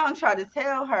 Mr. Young tried to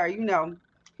tell her, you know,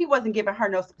 he wasn't giving her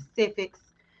no specifics.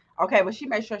 Okay, but she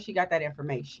made sure she got that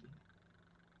information.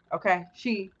 Okay,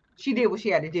 she did what she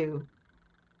had to do,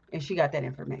 and she got that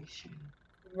information.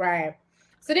 Right.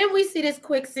 So then we see this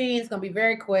quick scene. It's going to be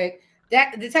very quick.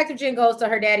 Detective Jen goes to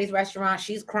her daddy's restaurant.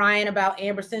 She's crying about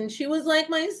Amberson. She was like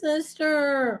my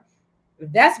sister.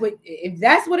 If that's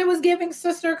what it was giving,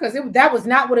 sister, because that was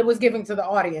not what it was giving to the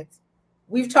audience.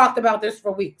 We've talked about this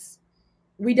for weeks.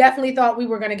 We definitely thought we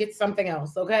were going to get something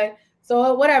else, okay?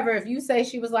 So whatever. If you say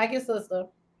she was like your sister.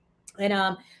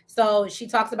 And so she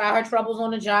talks about her troubles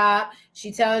on the job. She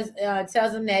tells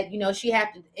him that, you know, she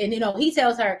have to, and, you know, he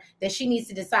tells her that she needs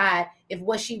to decide if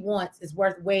what she wants is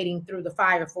worth waiting through the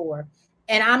fire for.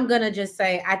 And I'm going to just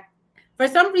say, for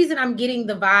some reason, I'm getting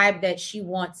the vibe that she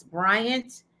wants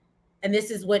Bryant and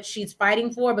this is what she's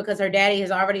fighting for because her daddy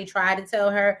has already tried to tell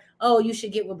her, oh, you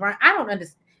should get with Brian. I don't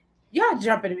understand. Y'all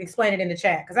jump in and explain it in the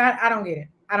chat because I don't get it.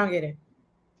 I don't get it.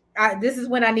 This is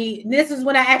when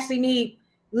I actually need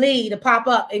Lee to pop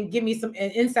up and give me some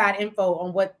inside info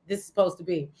on what this is supposed to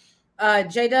be.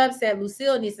 J-Dub said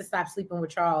Lucille needs to stop sleeping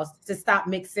with Charles to stop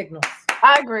mixed signals.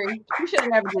 I agree. You should have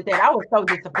never did that. I was so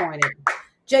disappointed.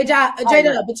 J-Dub,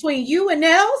 between you and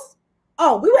Nels,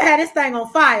 we would have this thing on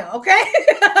fire, okay?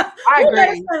 I agree.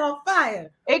 This thing on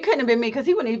fire. It couldn't have been me because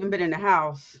he wouldn't even been in the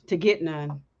house to get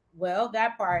none. Well,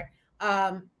 that part.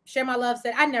 Share My Love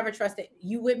said, I never trusted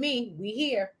you with me. We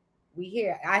here.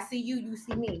 I see you, you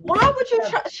see me. Why would you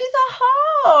trust? She's a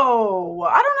hoe.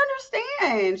 I don't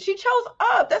understand. She chose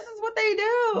up. This is what they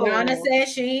do. Yana said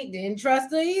she didn't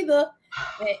trust her either.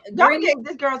 Y'all gave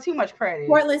this girl too much credit.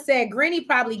 Portland said Granny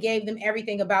probably gave them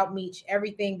everything about Meech,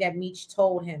 everything that Meech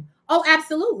told him. Oh,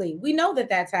 absolutely. We know that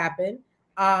that's happened.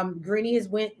 Granny has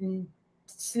went and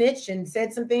snitched and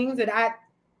said some things that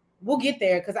we'll get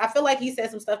there because I feel like he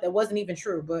said some stuff that wasn't even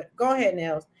true. But go ahead,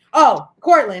 Nels. Oh,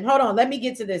 Cortland, hold on. Let me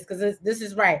get to this because this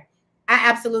is right. I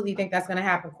absolutely think that's going to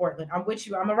happen, Cortland. I'm with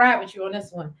you. I'm going to ride with you on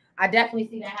this one. I definitely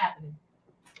see that happening.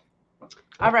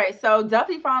 All right. So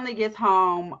Duffy finally gets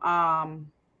home,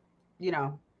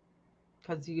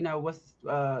 because, what's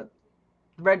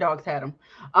Red Dogs had him.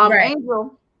 Right.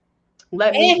 Angel.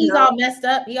 He's all messed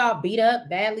up. He all beat up,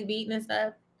 badly beaten and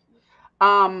stuff.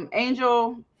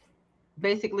 Angel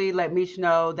basically let Meech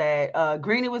know that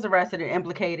Greenie was arrested and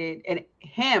implicated in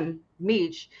him,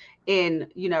 Meech, in,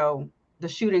 the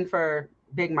shooting for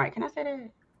Big Mike. Can I say that?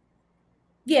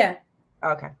 Yeah.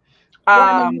 Okay.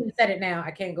 You said it now. I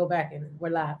can't go back and we're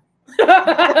live.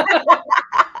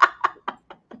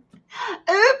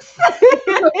 Oops.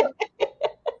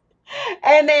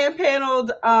 And they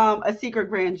impaneled a secret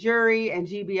grand jury, and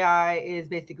GBI is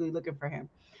basically looking for him.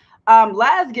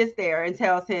 Laz gets there and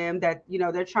tells him that,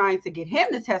 they're trying to get him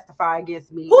to testify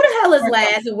against me. Who the hell is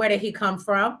Laz and where did he come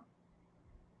from?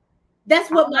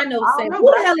 That's what my notes say.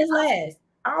 Who the hell is Laz?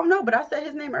 I don't know, but I said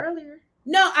his name earlier.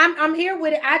 No, I'm here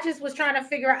with it. I just was trying to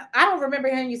figure out. I don't remember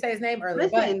hearing you say his name earlier.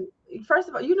 Listen, first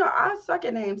of all, I suck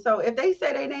at names. So if they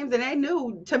say their names and they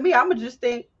knew, to me, I'm gonna just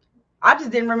think I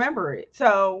just didn't remember it.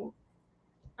 So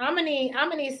I'm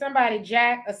gonna need somebody,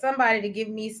 Jack, or somebody to give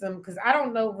me some, because I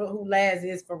don't know who Laz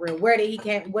is for real. Where did he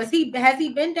came? Has he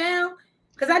been down?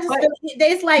 Because I just feel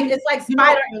it's like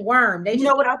spider and worm. They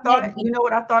what I thought. You know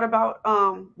what I thought about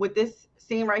with this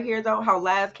scene right here though, how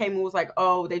Laz came and was like,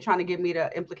 "Oh, they trying to get me to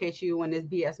implicate you in this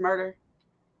BS murder."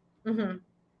 Mm-hmm.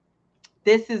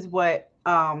 This is what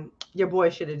your boy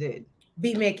should have did.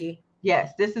 Beat Mickey.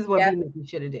 Yes, this is what Beat Mickey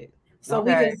should have did. So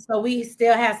we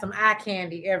still have some eye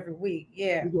candy every week.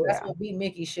 Yeah. That's what Beat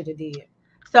Mickey should have did.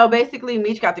 So basically,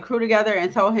 Meech got the crew together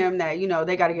and told him that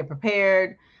they got to get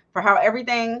prepared for how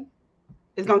everything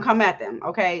is gonna come at them.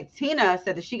 Okay. Tina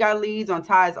said that she got leads on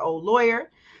Ty's old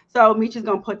lawyer, so Meech is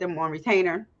gonna put them on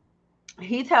retainer.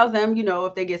 He tells them,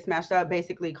 if they get smashed up,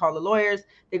 basically call the lawyers.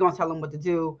 They're gonna tell them what to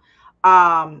do,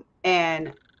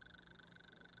 and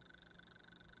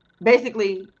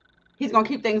basically he's gonna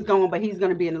keep things going, but he's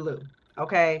gonna be in the loop.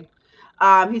 Okay.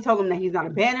 He told them that he's not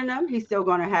abandoning them. He's still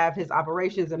gonna have his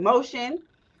operations in motion,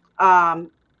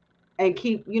 and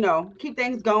keep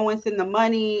things going, send the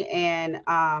money, and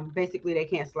basically they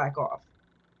can't slack off.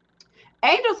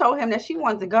 Angel told him that she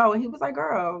wanted to go, and he was like,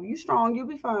 "Girl, you strong, you'll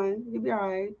be fine, you'll be all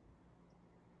right.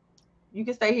 You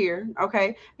can stay here."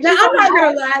 Okay. Now I'm not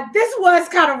gonna lie, this was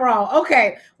kind of wrong.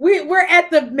 Okay, we're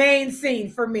at the main scene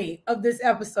for me of this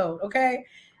episode. Okay.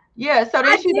 Yeah. So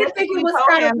then she basically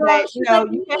told him that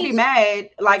you can't be mad.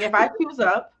 Like if I choose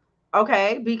up,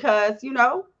 okay, because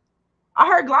I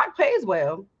heard Glock pays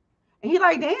well, and he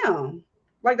like, damn,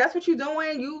 like that's what you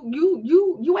doing.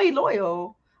 You ain't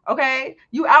loyal. Okay,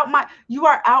 you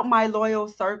are out my loyal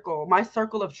circle, my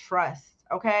circle of trust.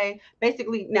 Okay,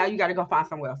 basically now you got to go find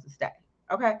somewhere else to stay.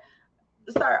 Okay,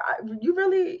 sir, you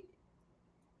really,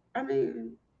 I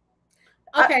mean,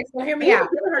 okay, so hear me out.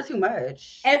 Giving her too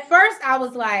much. At first, I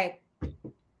was like,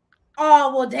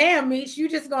 "Oh well, damn, Meech, you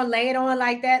just gonna lay it on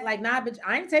like that? Like, nah, bitch,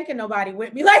 I ain't taking nobody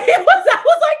with me." Like I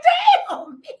was like,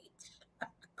 "Damn, Meech."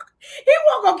 He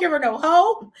won't go give her no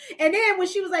hope. And then when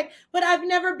she was like, "But I've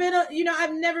never been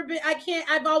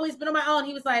I've always been on my own."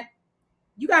 He was like,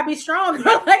 "You gotta be strong." Like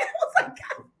I was like,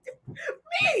 "God,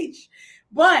 Meech."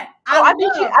 But I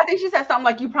think she said something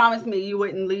like, "You promised me you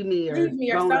wouldn't leave me or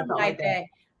something like that."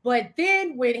 But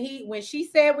then when she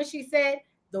said what she said,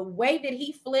 the way that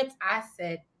he flipped, I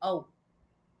said, "Oh,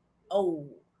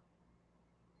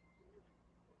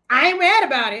 I ain't mad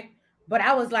about it." But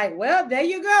I was like, "Well, there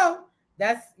you go.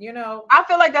 That's, you know. I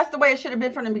feel like that's the way it should have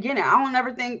been from the beginning. I don't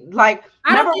ever think like.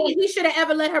 I don't think he should have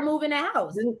ever let her move in the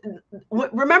house.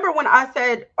 Remember when I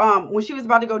said when she was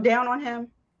about to go down on him,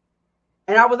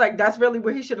 and I was like, that's really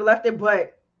where he should have left it,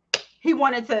 but he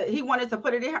wanted to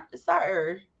put it in her.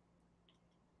 Sir,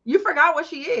 you forgot what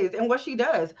she is and what she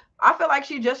does. I feel like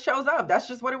she just shows up. That's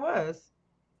just what it was.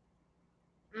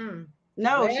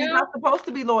 No, she's not supposed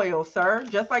to be loyal, sir.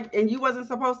 Just like, and you wasn't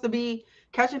supposed to be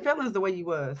catching feelings the way you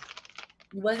was.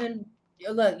 You wasn't.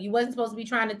 Look, you wasn't supposed to be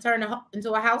trying to turn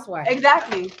into a housewife.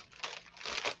 Exactly.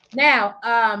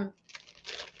 Now,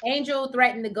 Angel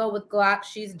threatened to go with Glock.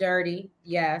 She's dirty.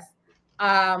 Yes.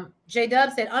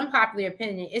 J-Dub said, unpopular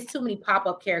opinion. It's too many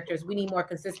pop-up characters. We need more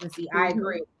consistency. I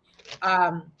agree.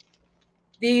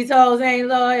 These hoes ain't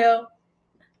loyal.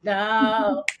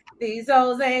 No, these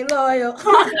hoes ain't loyal.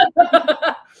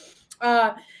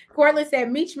 Cortland said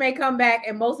Meech may come back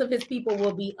and most of his people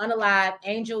will be unalive.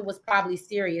 Angel was probably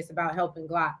serious about helping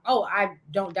Glock. Oh, I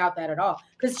don't doubt that at all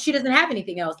because she doesn't have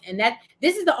anything else. And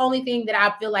this is the only thing that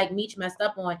I feel like Meech messed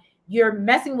up on. You're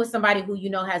messing with somebody who you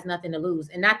know has nothing to lose,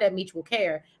 and not that Meech will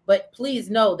care, but please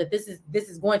know that this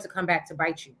is going to come back to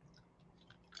bite you.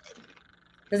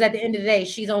 Because at the end of the day,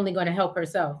 she's only going to help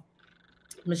herself.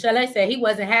 Michelle said he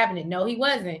wasn't having it. No, he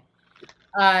wasn't.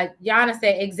 Yana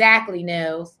said exactly,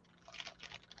 Nels.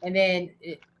 And then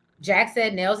Jack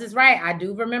said, Nels is right. I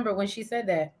do remember when she said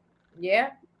that.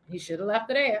 Yeah, he should have left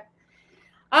her there.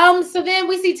 So then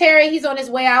we see Terry. He's on his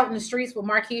way out in the streets with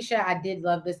Markeisha. I did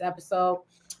love this episode.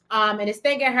 And it's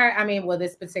thanking her. I mean, well,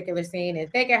 this particular scene is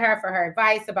thanking her for her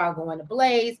advice about going to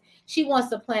Blaze. She wants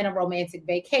to plan a romantic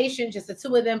vacation, just the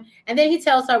two of them. And then he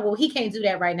tells her, well, he can't do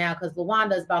that right now because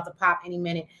Lawanda is about to pop any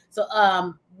minute. So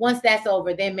once that's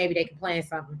over, then maybe they can plan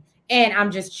something. And I'm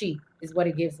just cheap is what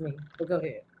it gives me. But go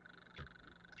ahead.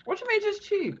 What you mean just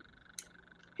cheap?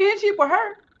 He ain't cheap with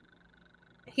her.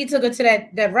 He took her to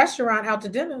that restaurant out to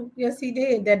dinner. Yes, he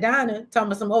did. That diner. Talking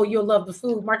about some, oh, you'll love the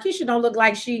food. Markeisha don't look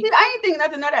like she. I ain't think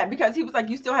nothing of that because he was like,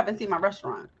 you still haven't seen my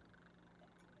restaurant.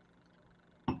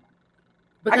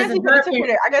 Because in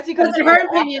her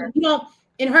opinion, you don't.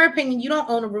 In her opinion, you don't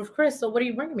own a roof, Chris. So what are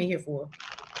you bringing me here for?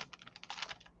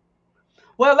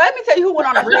 Well, let me tell you who went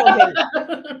on a real date.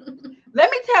 Let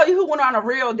me tell you who went on a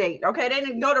real date. Okay, they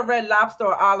didn't go to Red Lobster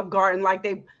or Olive Garden like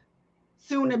they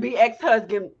soon-to-be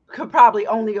ex-husband could probably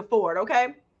only afford.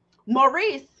 Okay,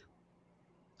 Maurice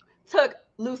took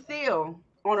Lucille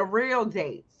on a real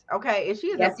date. Okay, and she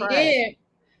is yes, he did.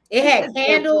 It had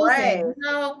candles and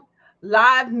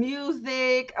live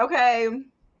music. Okay.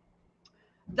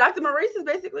 Dr. Maurice is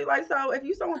basically like, so if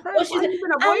you so impressed, why you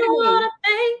been avoiding me? I want to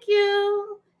thank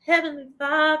you, Heavenly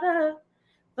Father,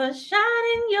 for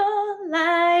shining your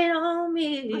light on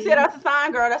me. See, that's a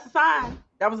sign, girl. That's a sign.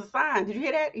 That was a sign. Did you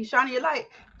hear that? He's shining your light.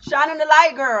 Shining the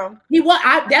light, girl.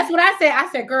 That's what I said. I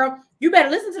said, girl, you better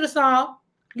listen to the song.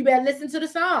 You better listen to the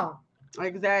song.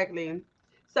 Exactly.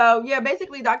 So yeah,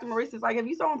 basically, Dr. Maurice is like, if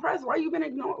you so impressed, why you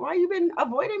been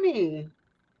avoiding me?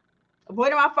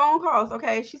 Avoiding my phone calls.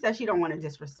 Okay. She said she don't want to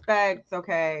disrespect.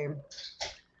 Okay.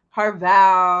 Her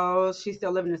vows. She's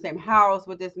still living in the same house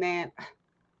with this man.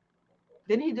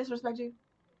 Didn't he disrespect you?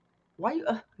 Why you?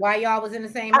 Why y'all was in the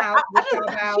same house?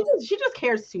 She just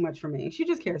cares too much for me. She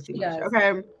just cares too much.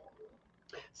 Okay.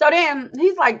 So then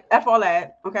he's like, F all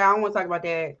that. Okay. I don't want to talk about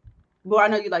that. Boy, I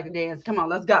know you like to dance. Come on,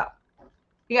 let's go.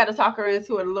 He got to talk her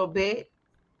into it a little bit.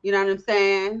 You know what I'm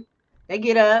saying? They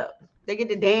get up. They get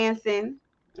to dancing.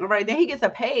 All right. Then he gets a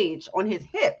page on his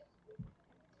hip.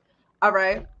 All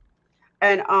right.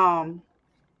 And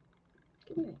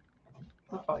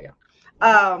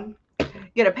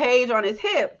get a page on his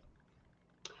hip.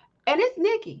 And it's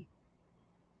Nikki.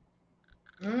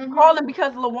 Calling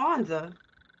because Lawanda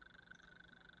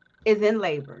is in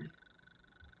labor.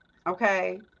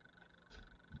 Okay.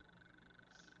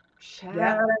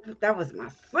 That was my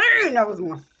thing. That was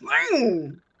my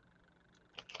thing.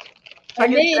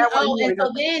 And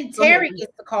then Terry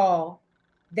gets the call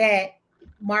that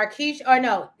Markeisha, or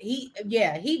no, he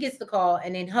gets the call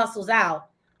and then hustles out.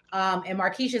 And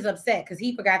Markeisha's upset because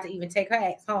he forgot to even take her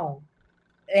ass home.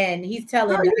 And he's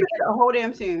telling her a whole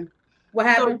damn team. What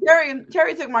happened? So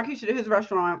Terry took Markeisha to his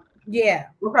restaurant. Yeah.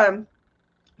 Okay.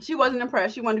 She wasn't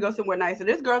impressed. She wanted to go somewhere nice. So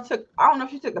this girl I don't know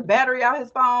if she took the battery out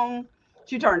his phone.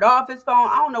 She turned off his phone.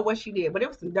 I don't know what she did, but it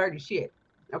was some dirty shit.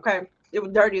 Okay. It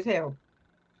was dirty as hell.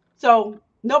 So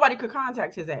nobody could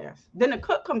contact his ass. Then the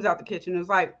cook comes out the kitchen and is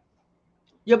like,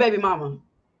 your baby mama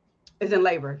is in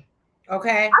labor.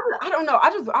 Okay. I don't know.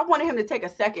 I wanted him to take a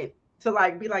second to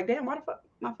like be like, damn, why the fuck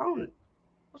my phone?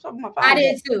 What's up with my phone? I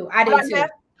did too. I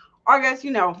guess,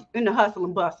 in the hustle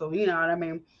and bustle, you know what I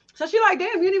mean? So she like,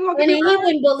 damn, you didn't even want to And give me he a ride?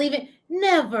 wouldn't believe it.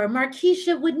 Never.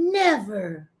 Markeisha would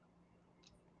never.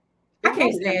 I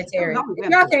can't stand Terry. If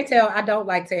y'all can't tell, I don't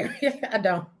like Terry. I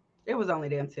don't. It was only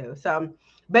them two. So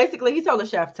basically, he told the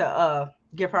chef to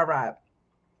give her a ride.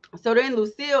 So then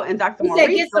Lucille and Dr. He said,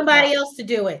 Maurice get somebody else to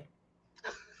do it.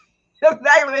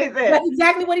 Exactly what he said. That's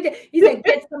exactly what he did. He said,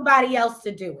 get somebody else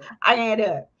to do it. I can't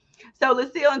do it. So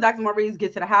Lucille and Dr. Maurice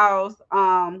get to the house.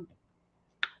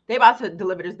 They about to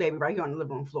deliver this baby right here on the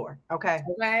living room floor. Okay.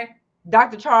 Okay.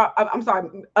 Dr. Charles, I'm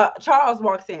sorry, Charles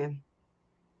walks in,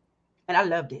 and I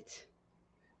loved it.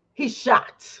 He's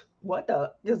shocked. What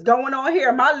the is going on here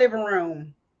in my living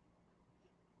room?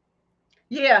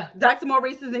 Yeah, Dr.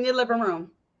 Maurice is in your living room,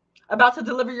 about to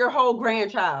deliver your whole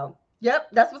grandchild. Yep,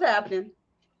 that's what's happening.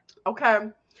 Okay.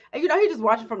 And he just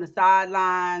watching from the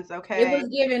sidelines. Okay. It was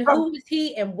given, who is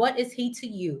he and what is he to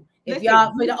you? If Listen,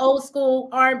 y'all, for the old school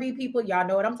R&B people, y'all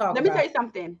know what I'm talking about. Let me tell you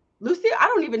something. Lucille, I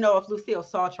don't even know if Lucille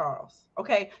saw Charles.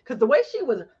 Okay. Because the way she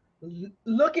was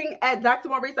looking at Dr.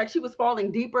 Maurice, like she was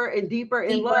falling deeper and deeper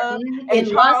in love. And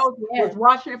Charles was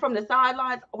watching it from the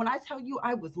sidelines. When I tell you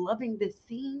I was loving this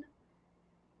scene,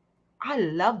 I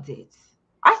loved it.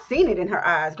 I seen it in her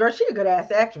eyes. Girl, she a good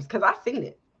ass actress because I seen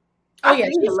it. Oh, yeah,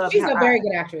 she's a very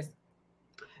good actress.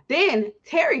 Then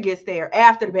Terry gets there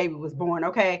after the baby was born,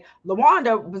 okay?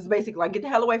 LaWanda was basically like, get the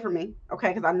hell away from me, okay?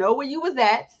 Because I know where you was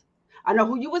at. I know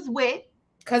who you was with.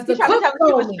 Because the cook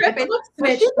told me. Tripping.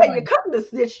 When she said you couldn't have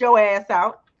snitched your ass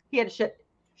out, he had to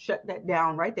shut that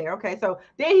down right there, okay? So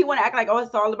then he want to act like, oh,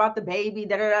 it's all about the baby,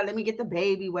 da-da-da, let me get the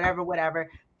baby, whatever.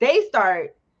 They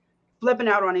start flipping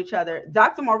out on each other.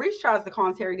 Dr. Maurice tries to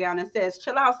calm Terry down and says,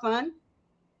 chill out, son.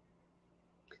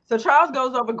 So Charles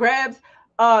goes over, grabs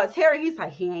Terry. He's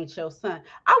like, he ain't your son.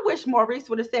 I wish Maurice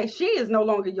would have said, she is no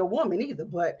longer your woman either,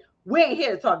 but we ain't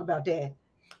here to talk about that.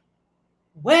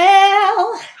 Well,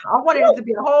 I wanted it to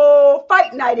be a whole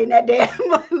fight night in that damn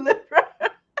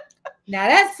Now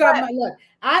that's something. Look,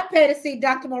 I pay to see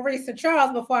Dr. Maurice and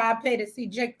Charles before I pay to see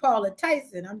Jake Paul and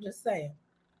Tyson. I'm just saying.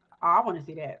 I want to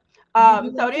see that.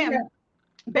 So then,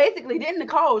 basically, then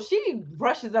Nicole, she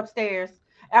rushes upstairs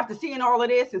after seeing all of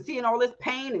this and seeing all this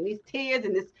pain and these tears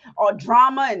and this all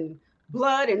drama and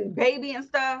blood and baby and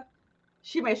stuff.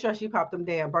 She made sure she popped them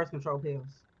damn birth control pills.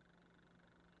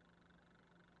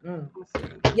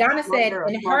 Yana said,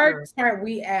 in her turn,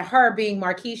 her being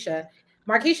Markeisha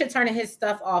turning his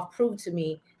stuff off proved to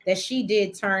me that she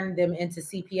did turn them into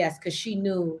CPS because she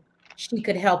knew she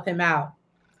could help him out.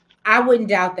 I wouldn't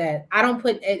doubt that. I don't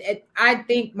put it. I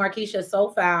think Markeisha is so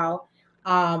foul.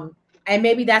 And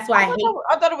maybe that's why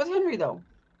I thought it was Henri, though.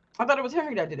 I thought it was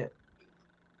Henri that did it.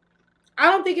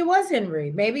 I don't think it was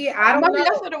Henri. Maybe I don't know. I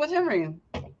thought it was Henri.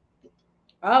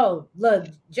 Oh, look,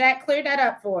 Jack, cleared that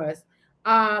up for us.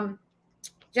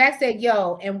 Jack said,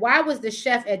 yo, and why was the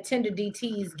chef at Tender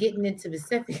DT's getting into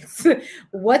specifics?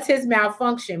 What's his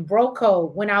malfunction? Bro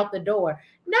code went out the door.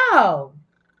 No,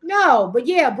 but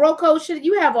yeah, bro code should.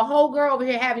 You have a whole girl over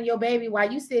here having your baby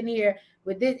while you sitting here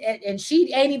with this, and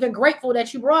she ain't even grateful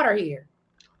that you brought her here.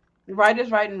 Right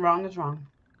is right and wrong is wrong.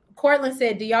 Cortland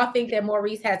said, do y'all think that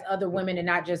Maurice has other women and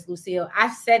not just Lucille?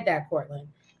 I've said that, Cortland.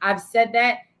 I've said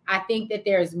that. I think that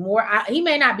there's more. He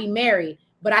may not be married,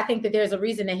 but I think that there's a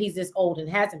reason that he's this old and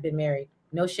hasn't been married.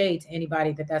 No shade to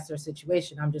anybody that's their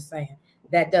situation. I'm just saying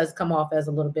that does come off as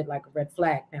a little bit like a red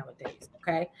flag nowadays.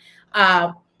 Okay.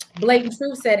 Blatant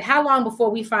Truth said, how long before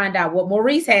we find out what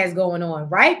Maurice has going on?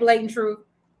 Right, Blatant Truth?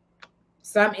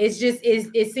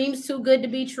 It seems too good to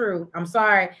be true. I'm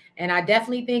sorry. And I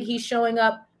definitely think he's showing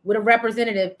up with a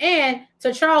representative. And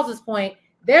to Charles's point,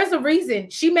 there's a reason.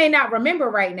 She may not remember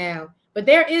right now, but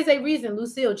there is a reason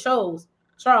Lucille chose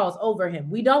Charles over him.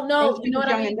 We don't know. You know what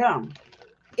I mean?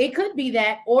 It could be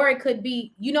that, or it could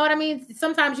be, you know what I mean?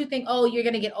 Sometimes you think, oh, you're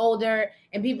going to get older.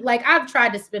 And people, like, I've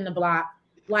tried to spin the block,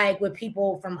 like with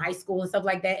people from high school and stuff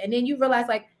like that. And then you realize,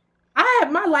 like,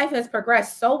 my life has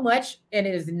progressed so much, and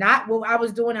it is not what I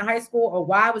was doing in high school or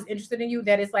why I was interested in you,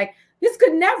 that it's like, this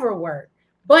could never work.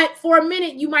 But for a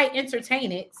minute, you might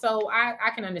entertain it. So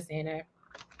I can understand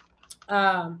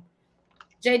that.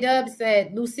 J-Dub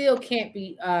said, Lucille can't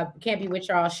be with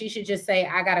Charles. She should just say,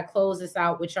 I got to close this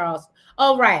out with Charles.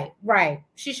 Oh, right.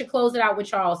 She should close it out with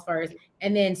Charles first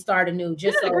and then start anew.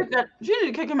 She need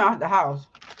to kick him out of the house.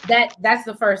 That's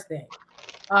the first thing.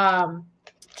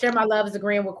 Share My Love is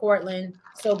agreeing with Cortland.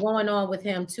 So going on with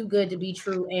him, too good to be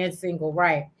true and single.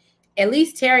 Right. At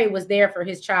least Terry was there for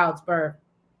his child's birth.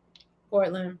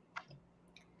 Cortland.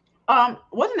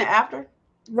 Wasn't it after?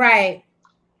 Right.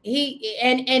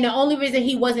 And the only reason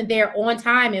he wasn't there on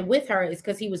time and with her is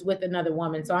because he was with another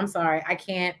woman. So I'm sorry. I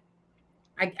can't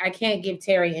I can't give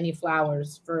Terry any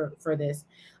flowers for this.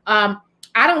 I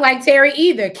don't like Terry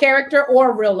either, character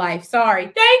or real life.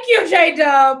 Sorry. Thank you,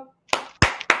 J-Dub.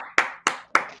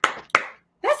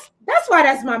 That's why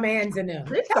that's my man's in them.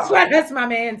 That's why that's my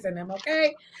man's in them,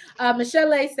 okay?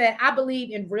 Michelle A said, I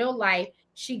believe in real life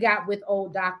she got with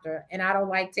old doctor, and I don't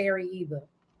like Terry either.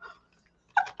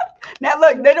 Now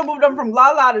look, they done moved them from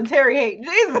Lala to Terry hate.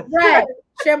 Jesus. Right.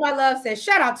 Share My Love says,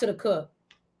 shout out to the cook.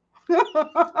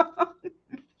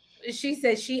 She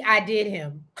says I did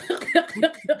him.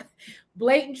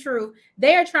 Blatant truth.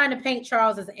 They are trying to paint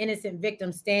Charles as an innocent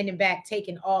victim, standing back,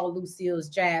 taking all Lucille's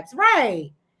jabs.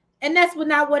 Right. And that's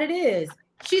not what it is.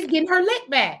 She's getting her lick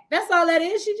back. That's all that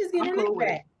is. She's just getting her lick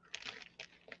back.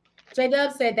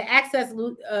 J-Dub said the access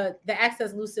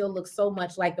Lucille looks so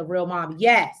much like the real mom.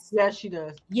 Yes. Yes, she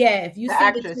does. Yeah. If you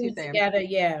see the two together,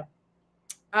 yeah.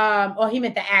 Oh, he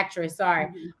meant the actress. Sorry.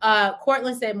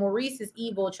 Cortland said Maurice is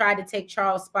evil, tried to take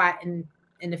Charles' spot, and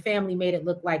the family made it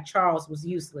look like Charles was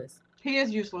useless. He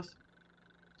is useless.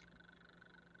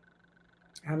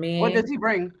 I mean, what does he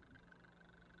bring?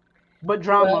 But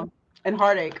drama and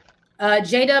heartache.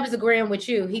 J-Dub is agreeing with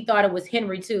you. He thought it was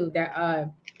Henri too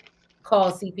that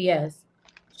called CPS.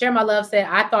 Share My Love said,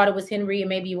 I thought it was Henri. It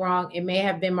may be wrong. It may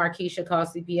have been Markeisha called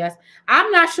CPS.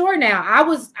 I'm not sure now.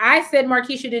 I said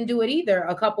Markeisha didn't do it either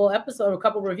a couple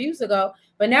reviews ago,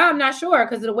 but now I'm not sure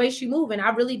because of the way she moving. I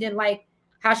really didn't like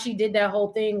how she did that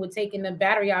whole thing with taking the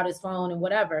battery out of his phone and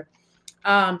whatever.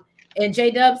 And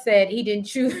J-Dub said she didn't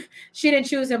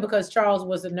choose him because Charles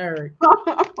was a nerd.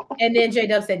 And then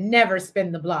J-Dub said, never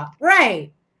spin the block.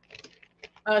 Right.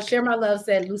 Share My Love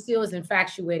said, Lucille is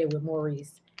infatuated with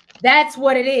Maurice. That's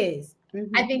what it is.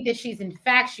 Mm-hmm. I think that she's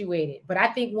infatuated. But I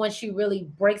think once she really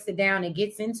breaks it down and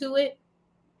gets into it,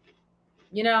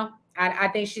 you know, I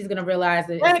think she's going to realize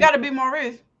that. Well, it got to be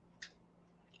Maurice.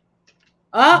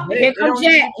 Oh, here comes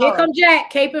Jack. Here comes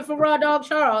Jack, caping for Raw Dog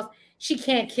Charles. She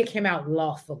can't kick him out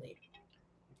lawfully.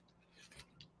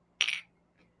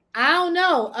 I don't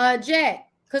know, Jack,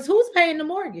 because who's paying the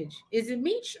mortgage? Is it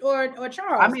Meech or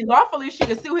Charles? I mean, lawfully she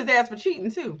could sue his ass for cheating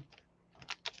too.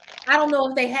 I don't know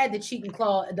if they had the cheating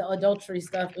clause, the adultery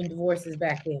stuff in divorces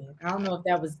back then. I don't know if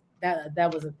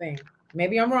that was a thing.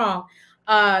 Maybe I'm wrong.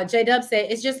 J-Dub said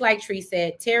it's just like Tree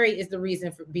said. Terry is the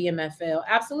reason for BMF fail.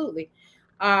 Absolutely.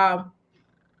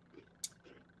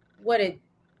 What did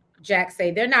Jack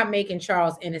say? They're not making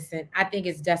Charles innocent. I think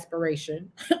it's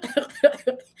desperation.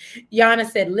 Yana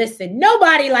said, listen,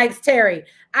 nobody likes Terry.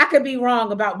 I could be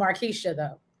wrong about Markeisha,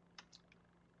 though.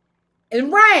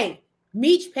 And right,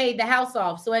 Meech paid the house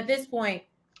off. So at this point,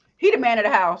 he the man of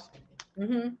the house.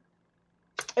 Mm-hmm.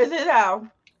 It's his house.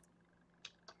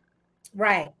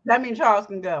 Right. That means Charles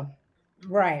can go.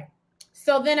 Right.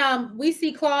 So then we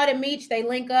see Claude and Meech. They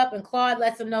link up, and Claude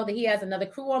lets them know that he has another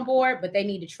crew on board, but they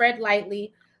need to tread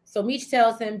lightly. So Meech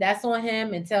tells him that's on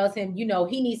him and tells him, you know,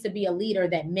 he needs to be a leader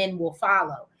that men will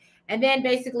follow. And then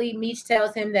basically Meech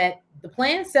tells him that the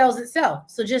plan sells itself.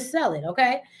 So just sell it,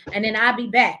 okay? And then I'll be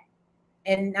back.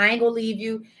 And I ain't gonna leave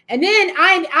you. And then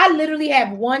I literally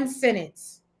have one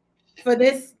sentence for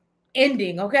this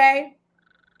ending, okay?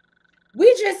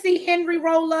 We just see Henri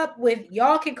roll up with,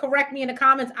 y'all can correct me in the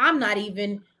comments. I'm not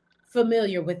even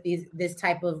familiar with this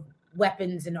type of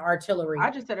weapons and artillery. I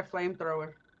just said a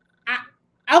flamethrower.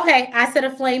 Okay, I said a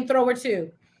flamethrower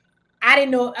too. I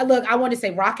didn't know. Look, I want to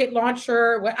say rocket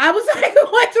launcher. I was like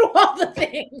going through all the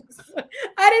things.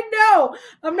 I didn't know.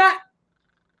 I'm not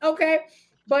okay.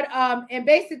 But and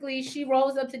basically she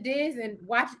rolls up to Diz and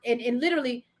watch and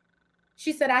literally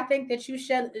she said, I think that you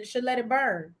should let it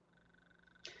burn.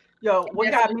 Yo,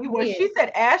 what got me was she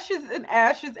said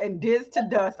ashes and Diz to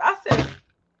dust. I said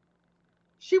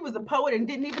she was a poet and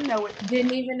didn't even know it.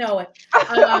 Didn't even know it.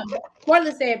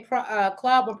 Portland said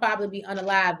Claude will probably be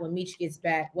unalive when Meech gets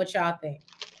back. What y'all think?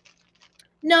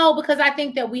 No, because I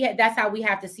think that that's how we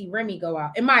have to see Remi go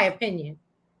out, in my opinion.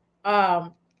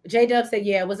 J-Dub said,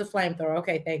 yeah, it was a flamethrower.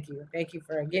 Okay, thank you. Thank you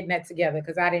for getting that together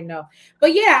because I didn't know.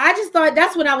 But yeah, I just thought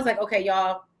that's when I was like, okay,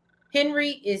 y'all,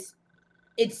 Henri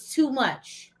it's too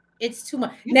much. It's too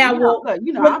much. Now, will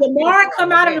Lamar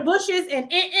come out of the bushes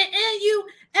and you?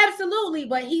 Absolutely,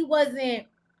 but he wasn't.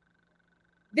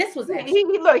 This was he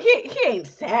ain't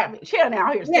savage. He ain't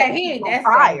out here. Yeah, he ain't that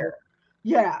fire.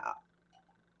 Yeah.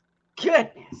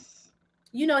 Goodness.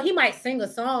 You know, he might sing a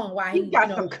song while he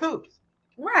got some coops.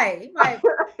 Right. He might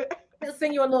he'll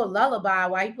sing you a little lullaby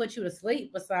while he put you to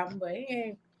sleep or something, but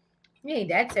he ain't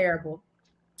that terrible.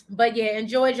 But yeah,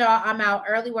 enjoy y'all. I'm out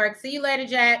early work. See you later,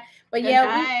 Jack. But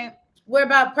yeah, we're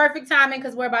about perfect timing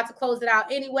because we're about to close it out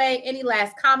anyway. Any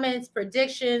last comments,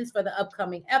 predictions for the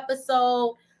upcoming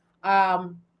episode?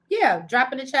 yeah,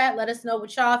 drop in the chat. Let us know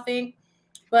what y'all think.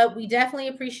 But we definitely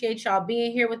appreciate y'all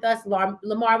being here with us.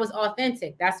 Lamar was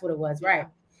authentic. That's what it was, right?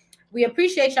 We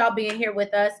appreciate y'all being here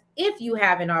with us. If you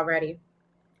haven't already,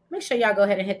 make sure y'all go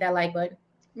ahead and hit that like button.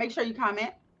 Make sure you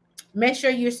comment. Make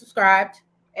sure you're subscribed.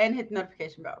 And hit the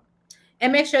notification bell.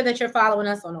 And make sure that you're following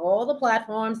us on all the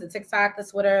platforms, the TikTok, the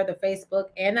Twitter, the Facebook,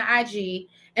 and the IG.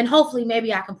 And hopefully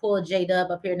maybe I can pull a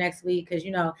J-Dub up here next week because,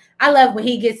 you know, I love when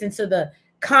he gets into the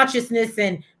consciousness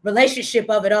and relationship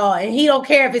of it all. And he don't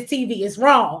care if his TV is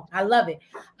wrong. I love it.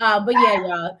 But yeah,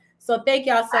 y'all. So thank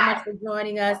y'all so much for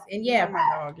joining us. And yeah, my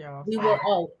dog, y'all. We will.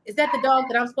 Oh, is that the dog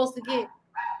that I'm supposed to get?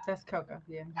 That's Coco.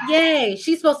 Yeah. Yay.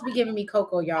 She's supposed to be giving me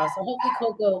Coco, y'all. So hopefully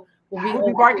Coco will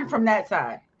be barking from that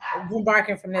side. We're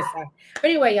barking from this side. But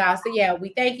anyway, y'all. So yeah, we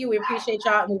thank you. We appreciate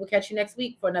y'all. And we will catch you next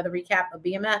week for another recap of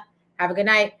BMF. Have a good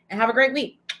night and have a great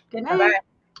week. Good night. Bye-bye.